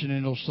experiencing any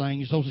of those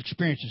things, those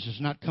experiences is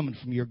not coming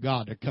from your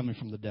God. They're coming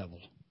from the devil.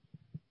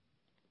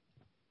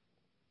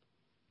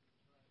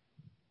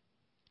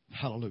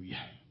 Hallelujah.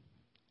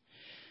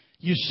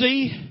 You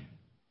see,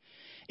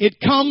 it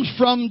comes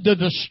from the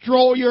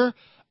destroyer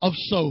of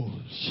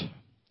souls.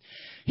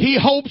 He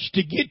hopes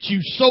to get you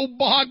so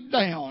bogged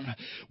down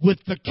with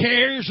the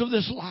cares of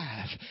this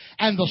life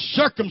and the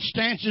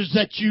circumstances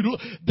that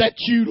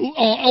you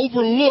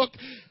overlook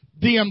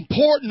the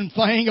important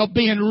thing of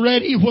being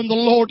ready when the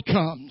Lord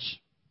comes.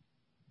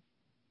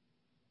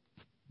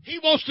 He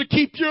wants to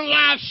keep your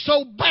life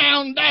so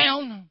bound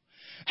down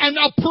and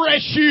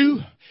oppress you.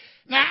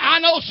 Now, I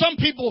know some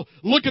people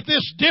look at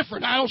this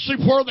different. I don't see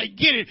where they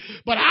get it.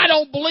 But I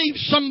don't believe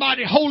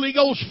somebody Holy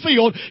Ghost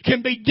filled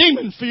can be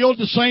demon filled at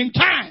the same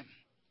time.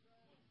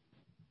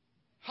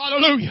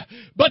 Hallelujah.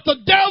 But the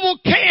devil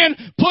can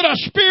put a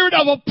spirit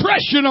of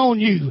oppression on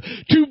you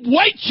to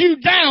weight you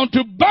down,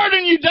 to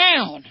burden you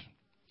down.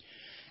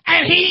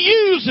 And he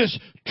uses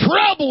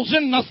troubles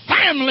in the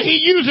family.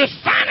 He uses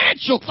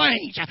financial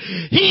things.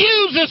 He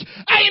uses,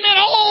 amen,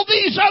 all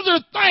these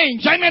other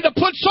things, amen, to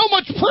put so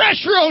much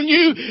pressure on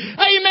you,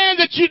 amen,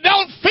 that you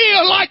don't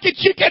feel like that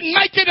you can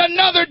make it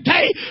another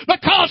day.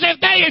 Because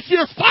if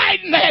you're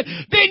fighting that,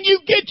 then you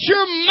get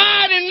your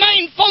mind and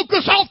main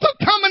focus off the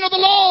coming of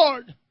the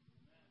Lord.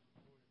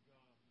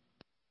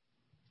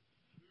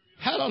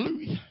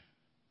 Hallelujah.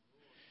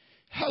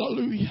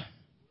 Hallelujah.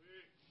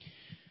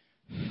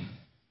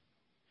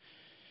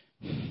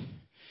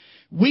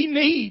 We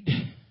need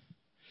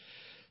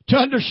to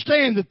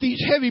understand that these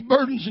heavy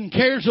burdens and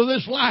cares of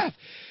this life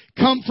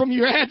come from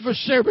your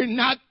adversary,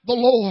 not the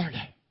Lord.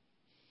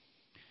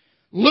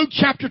 Luke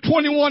chapter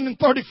 21 and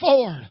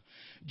 34,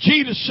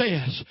 Jesus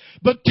says,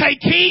 "But take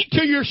heed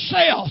to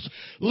yourselves,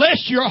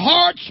 lest your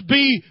hearts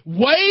be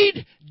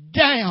weighed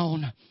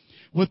down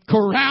with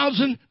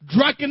carousing,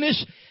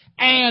 drunkenness,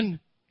 and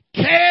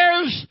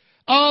cares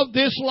of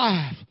this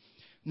life.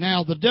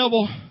 Now, the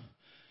devil,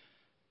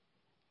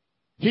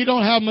 he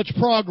don't have much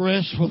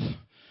progress with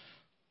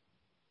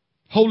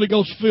Holy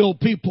Ghost filled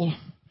people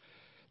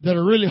that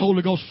are really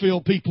Holy Ghost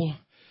filled people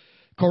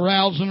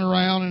carousing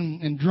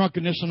around and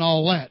drunkenness and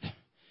all that.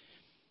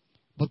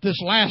 But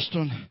this last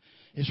one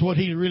is what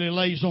he really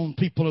lays on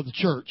people of the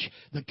church,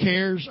 the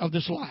cares of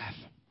this life.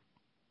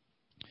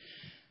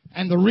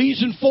 And the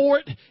reason for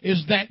it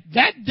is that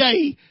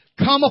day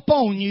come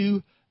upon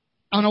you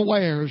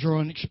unawares or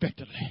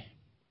unexpectedly.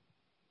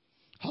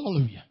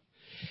 Hallelujah.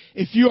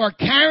 If you are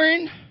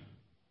carrying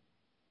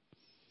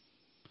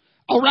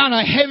around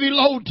a heavy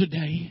load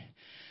today,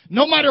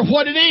 no matter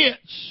what it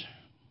is,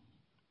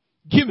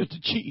 give it to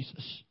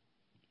Jesus.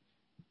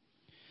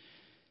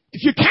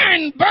 If you're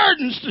carrying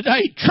burdens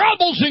today,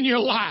 troubles in your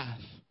life,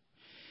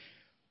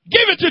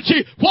 give it to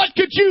Jesus. What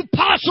could you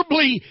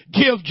possibly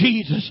give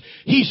Jesus?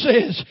 He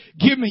says,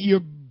 give me your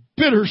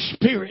bitter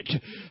spirit.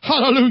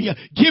 Hallelujah.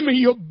 Give me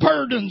your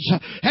burdens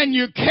and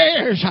your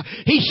cares.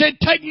 He said,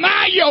 take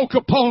my yoke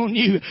upon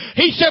you.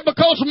 He said,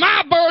 because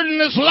my burden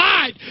is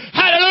light.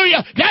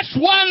 Hallelujah. That's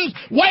one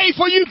way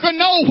for you to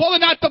know whether or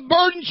not the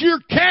burdens you're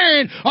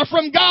carrying are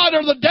from God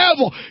or the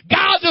devil.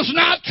 God does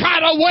not try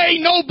to weigh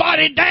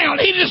nobody down.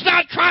 He does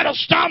not try to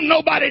stomp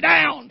nobody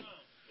down.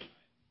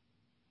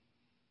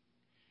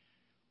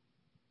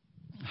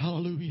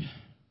 Hallelujah.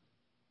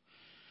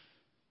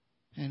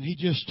 And He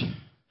just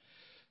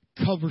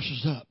covers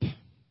us up.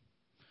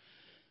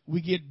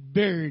 We get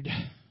buried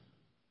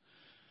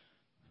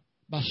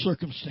by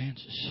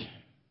circumstances.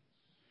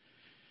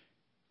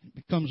 It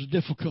becomes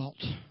difficult.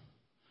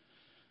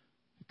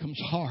 It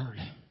becomes hard.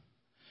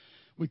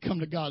 We come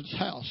to God's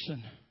house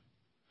and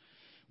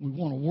we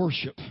want to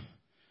worship,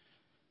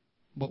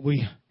 but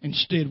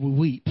instead we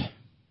weep.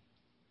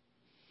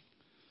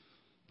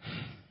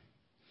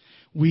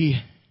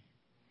 We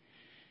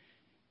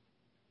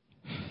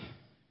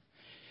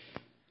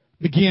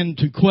begin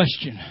to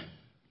question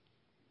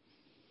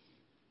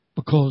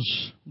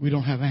because we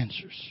don't have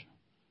answers.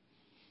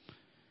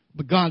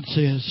 But God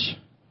says,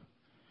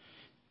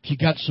 if you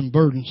got some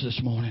burdens this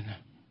morning,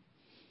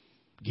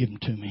 give them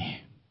to me.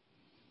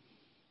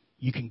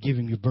 You can give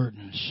Him your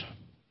burdens.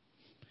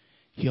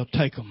 He'll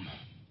take them.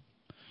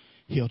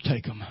 He'll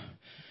take them.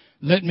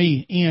 Let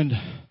me end.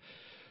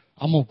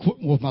 I'm going to quit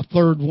with my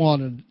third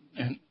one,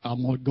 and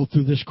I'm going to go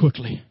through this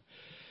quickly.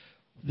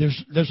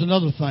 There's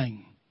another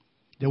thing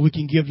that we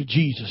can give to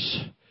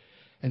Jesus,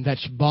 and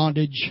that's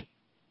bondage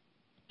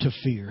to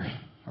fear,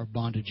 or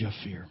bondage of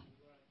fear.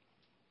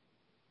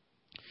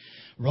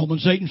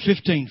 Romans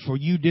 8:15, for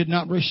you did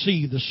not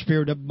receive the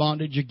spirit of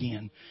bondage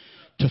again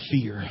to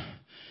fear,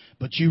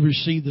 but you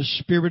received the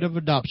spirit of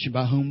adoption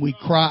by whom we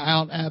cry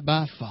out,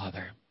 Abba,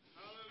 Father.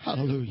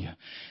 Hallelujah.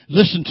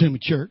 Listen to me,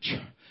 church.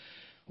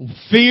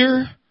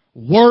 Fear,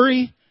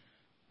 worry,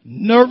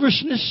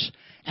 nervousness,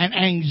 and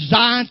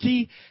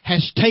anxiety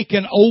has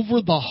taken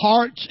over the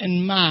hearts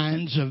and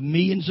minds of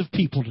millions of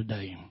people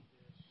today.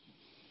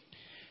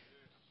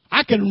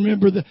 I can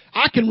remember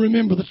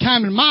the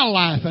time in my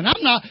life, and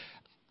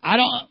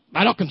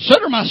I don't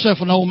consider myself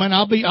an old man.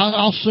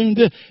 I'll soon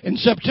in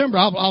September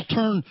I'll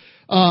turn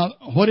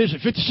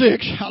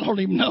 56? I don't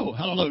even know.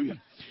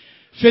 Hallelujah.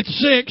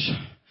 56.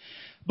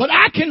 But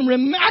I can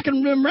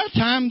remember a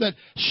time that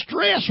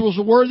stress was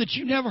a word that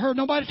you never heard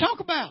nobody talk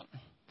about.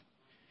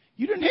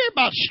 You didn't hear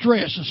about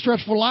stress and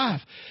stressful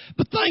life.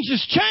 But things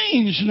has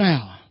changed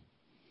now.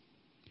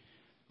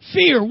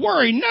 Fear,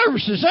 worry,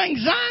 nervousness,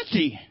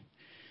 anxiety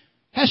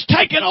has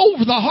taken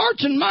over the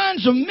hearts and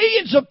minds of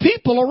millions of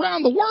people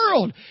around the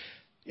world.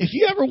 If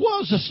you ever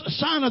was a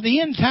sign of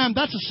the end time,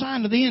 that's a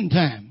sign of the end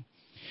time.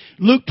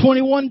 Luke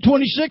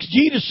 21:26,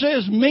 Jesus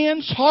says,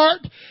 men's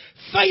heart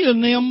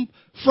failing them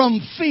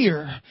from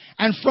fear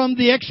and from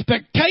the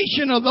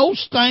expectation of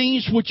those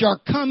things which are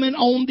coming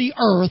on the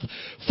earth,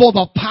 for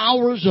the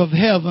powers of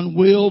heaven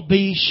will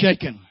be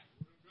shaken.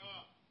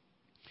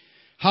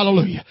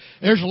 Hallelujah.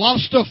 There's a lot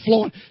of stuff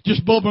flowing,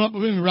 just bubbling up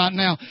with me right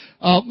now.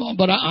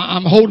 But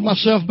I'm holding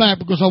myself back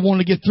because I want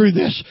to get through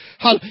this.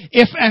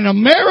 If an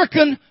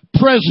American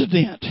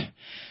president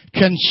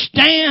can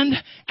stand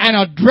and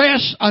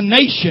address a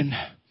nation,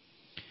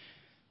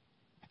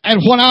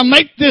 and when I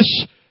make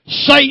this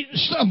say,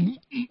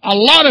 a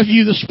lot of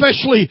you,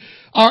 especially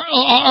our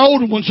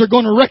older ones, are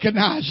going to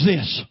recognize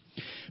this.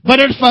 But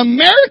if an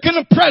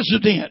American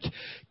president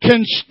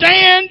can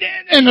stand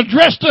and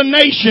address the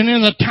nation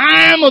in the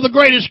time of the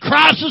greatest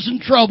crisis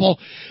and trouble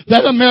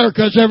that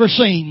America has ever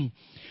seen,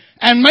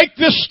 and make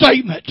this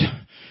statement,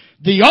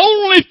 the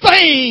only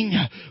thing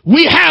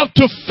we have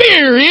to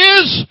fear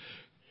is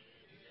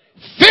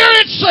fear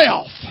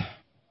itself,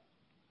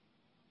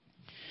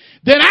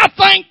 then I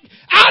think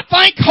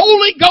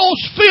Holy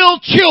Ghost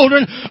filled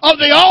children of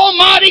the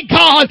Almighty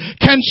God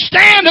can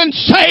stand and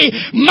say,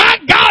 my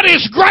God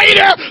is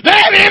greater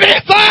than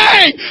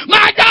anything.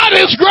 My God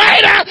is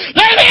greater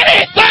than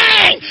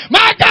anything.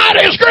 My God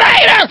is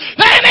greater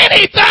than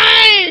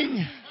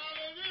anything.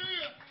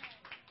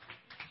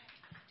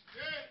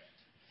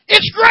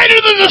 It's greater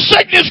than the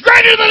sickness,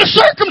 greater than the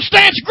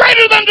circumstance,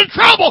 greater than the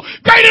trouble,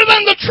 greater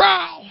than the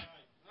trial.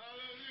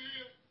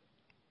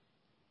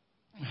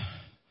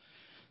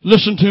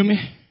 Listen to me.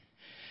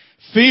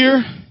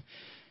 Fear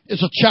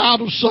is a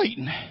child of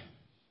Satan.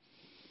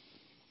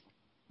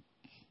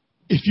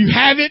 If you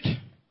have it,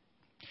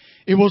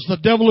 it was the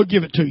devil who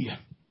gave it to you.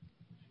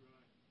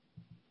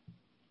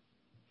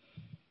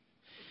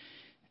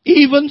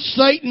 Even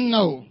Satan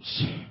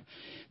knows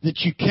that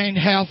you can't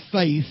have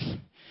faith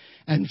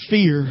and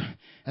fear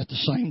at the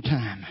same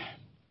time.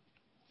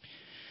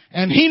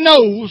 And he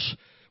knows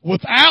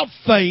without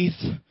faith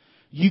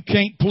you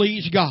can't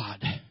please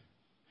God.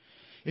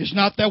 Is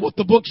not that what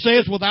the book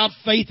says? Without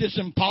faith it's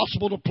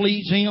impossible to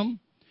please Him.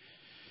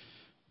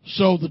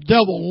 So the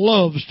devil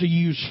loves to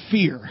use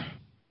fear.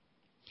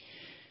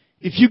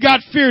 If you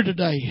got fear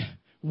today,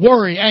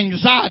 worry,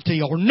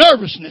 anxiety, or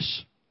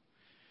nervousness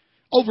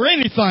over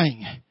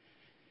anything,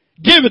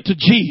 give it to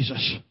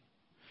Jesus.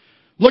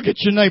 Look at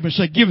your neighbor and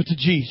say, give it to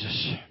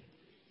Jesus.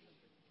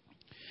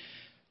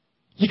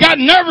 You got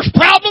nervous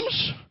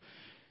problems?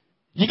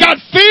 You got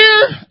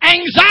fear,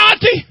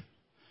 anxiety?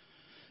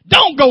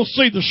 Don't go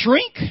see the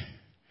shrink.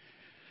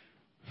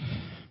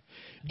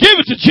 Give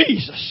it to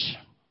Jesus.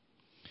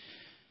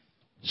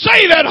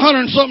 Save that $100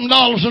 and something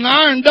an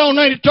hour and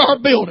donate it to our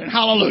building.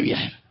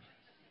 Hallelujah.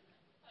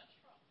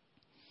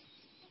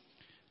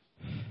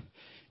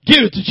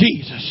 Give it to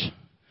Jesus.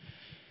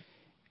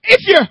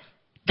 If you've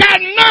got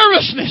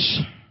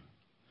nervousness,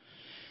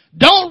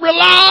 don't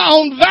rely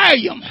on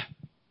Valium.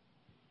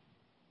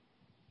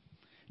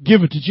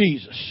 Give it to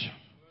Jesus.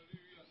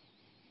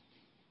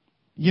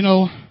 You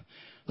know,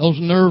 those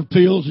nerve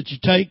pills that you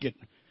take, it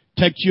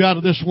takes you out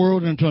of this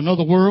world into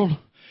another world.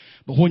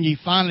 But when you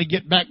finally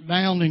get back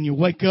down and you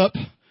wake up,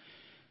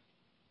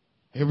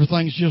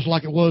 everything's just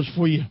like it was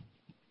before you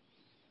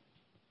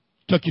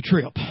took your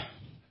trip.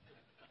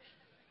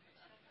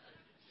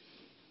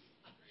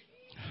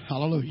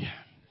 Hallelujah.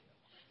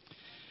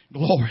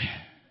 Glory.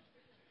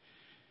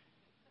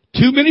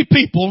 Too many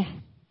people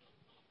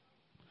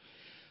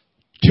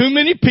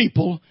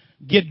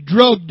get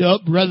drugged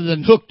up rather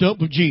than hooked up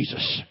with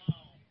Jesus.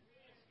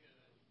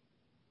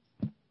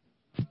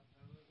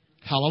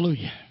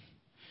 Hallelujah.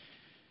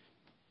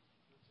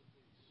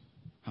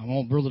 I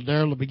want Brother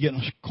Darrell to be getting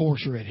a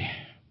course ready.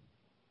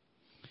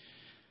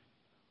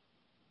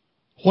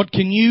 What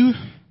can you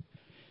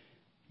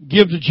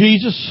give to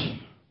Jesus?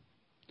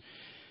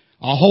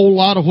 A whole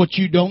lot of what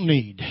you don't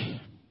need.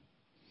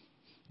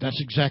 That's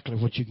exactly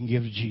what you can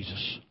give to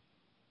Jesus.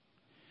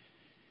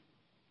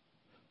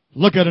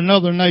 Look at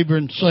another neighbor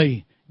and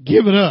say,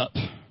 give it up.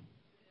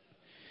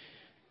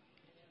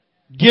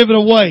 Give it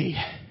away.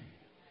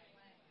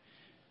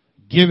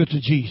 Give it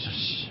to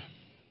Jesus.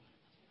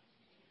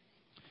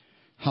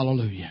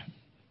 Hallelujah.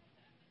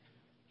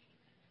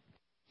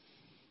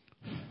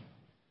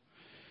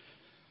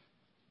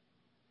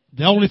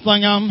 The only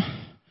thing I'm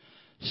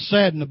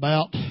saddened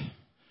about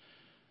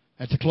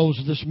at the close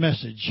of this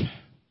message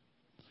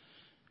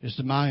is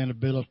my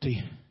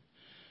inability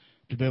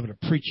to be able to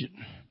preach it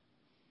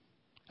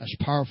as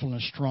powerful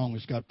and strong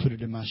as God put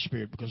it in my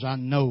spirit, because I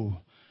know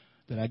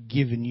that I've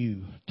given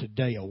you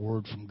today a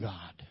word from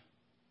God,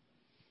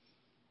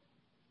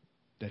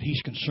 that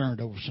He's concerned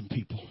over some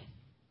people.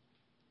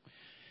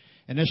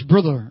 And as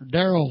Brother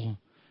Darrell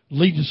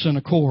leads us in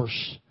a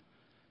course,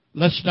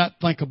 let's not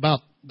think about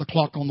the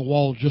clock on the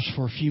wall just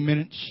for a few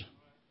minutes.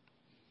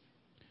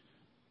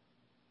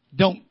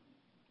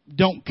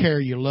 Don't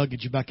carry your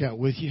luggage back out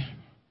with you.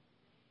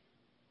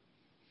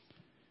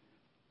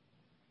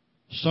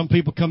 Some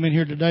people come in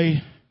here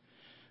today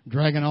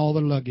dragging all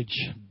their luggage,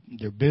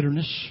 their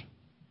bitterness,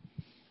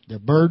 their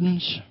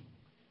burdens,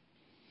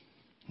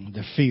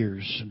 their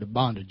fears, and their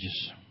bondages.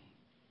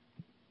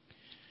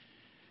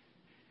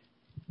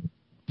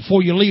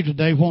 Before you leave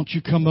today, won't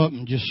you come up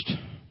and just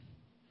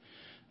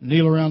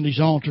kneel around these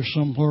altars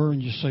somewhere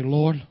and just say,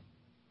 Lord,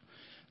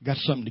 I got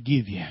something to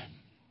give you.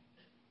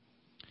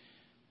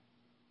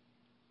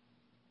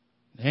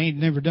 They ain't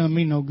never done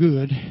me no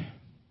good.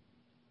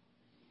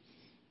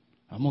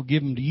 I'm going to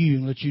give them to you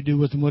and let you do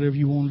with them whatever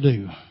you want to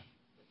do.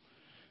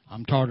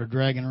 I'm tired of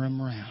dragging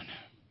them around.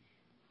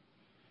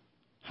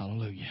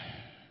 Hallelujah.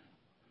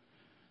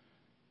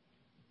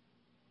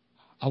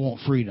 I want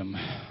freedom.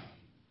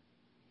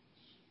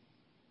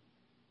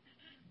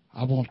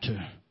 I want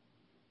to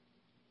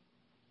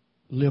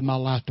live my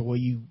life the way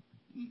you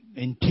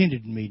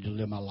intended me to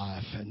live my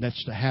life. And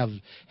that's to have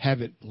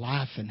it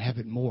life and have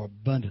it more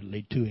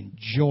abundantly, to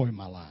enjoy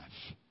my life,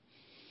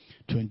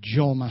 to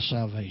enjoy my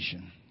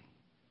salvation.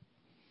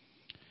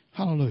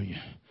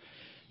 Hallelujah.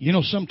 You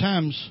know,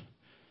 sometimes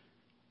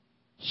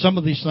some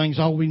of these things,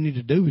 all we need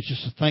to do is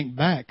just to think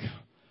back.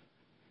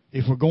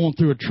 If we're going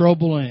through a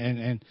trouble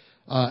and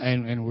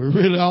we're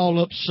really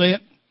all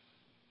upset,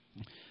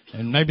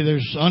 and maybe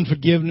there's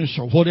unforgiveness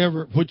or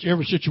whatever,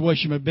 whichever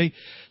situation may be,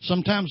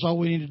 sometimes all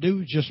we need to do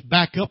is just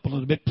back up a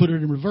little bit, put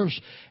it in reverse,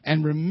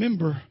 and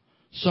remember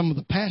some of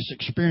the past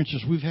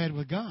experiences we've had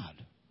with God.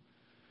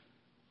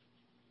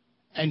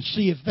 And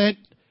see if that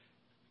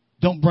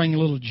don't bring a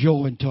little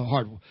joy into our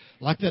heart.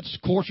 Like that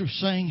chorus was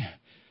saying,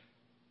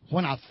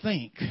 when I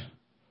think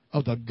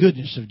of the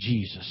goodness of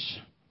Jesus.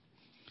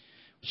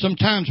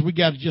 Sometimes we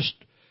got to just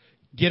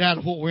get out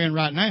of what we're in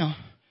right now.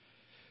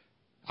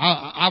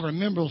 I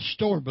remember a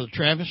story, Brother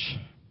Travis,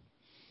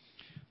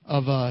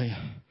 of a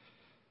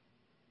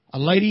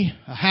lady,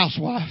 a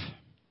housewife.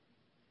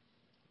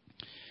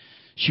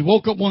 She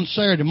woke up one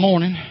Saturday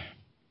morning.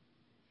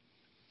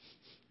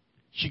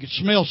 She could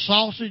smell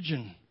sausage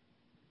and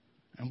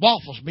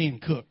waffles being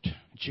cooked.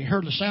 She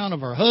heard the sound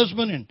of her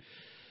husband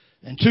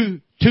and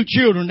two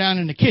children down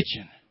in the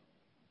kitchen.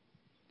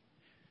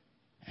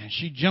 And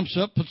she jumps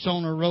up, puts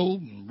on her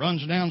robe, and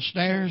runs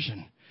downstairs.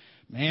 And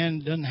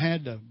man, done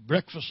had the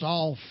breakfast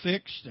all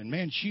fixed. And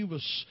man, she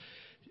was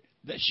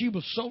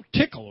so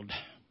tickled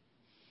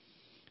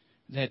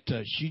that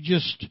she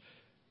just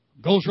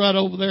goes right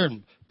over there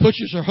and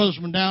pushes her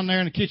husband down there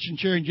in the kitchen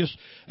chair and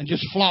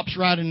just flops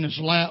right in his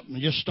lap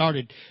and just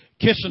started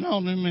kissing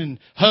on him and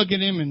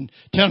hugging him and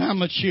telling how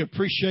much she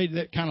appreciated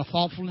that kind of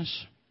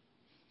thoughtfulness.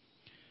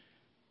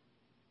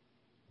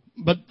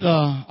 But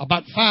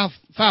about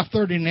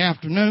 5:30 in the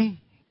afternoon,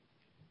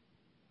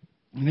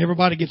 when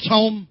everybody gets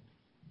home,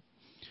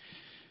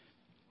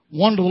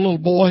 one of the little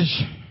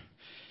boys,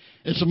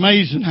 it's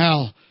amazing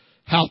how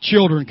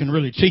children can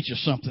really teach us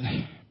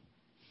something.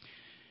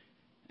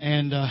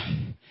 And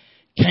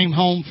came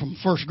home from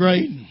first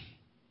grade and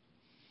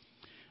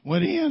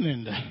went in,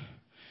 and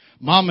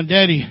Mom and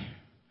Daddy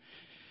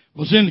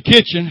was in the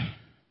kitchen.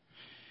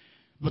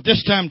 But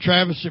this time,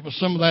 Travis, it was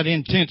some of that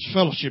intense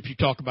fellowship you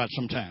talk about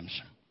sometimes.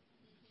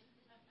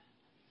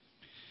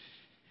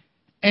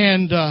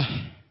 And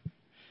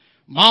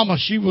Mama,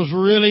 she was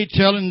really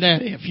telling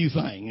Daddy a few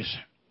things.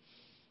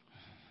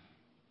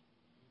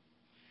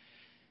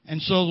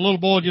 And so the little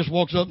boy just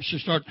walks up and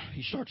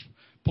he starts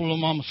pulling on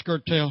Mama's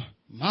skirt tail.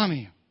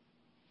 Mommy.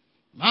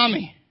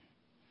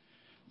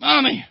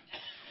 Finally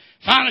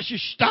she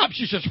stops.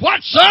 She says,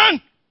 "What,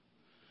 son?"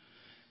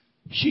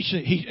 He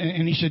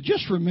said,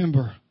 "Just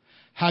remember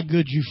how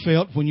good you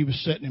felt when you were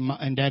sitting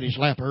in Daddy's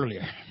lap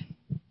earlier."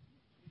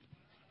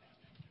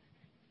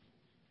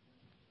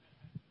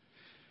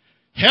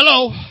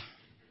 Hello.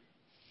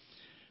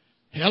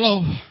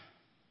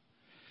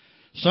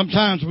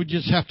 Sometimes we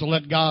just have to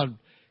let God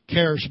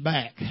carry us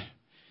back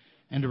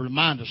and to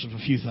remind us of a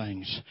few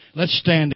things. Let's stand.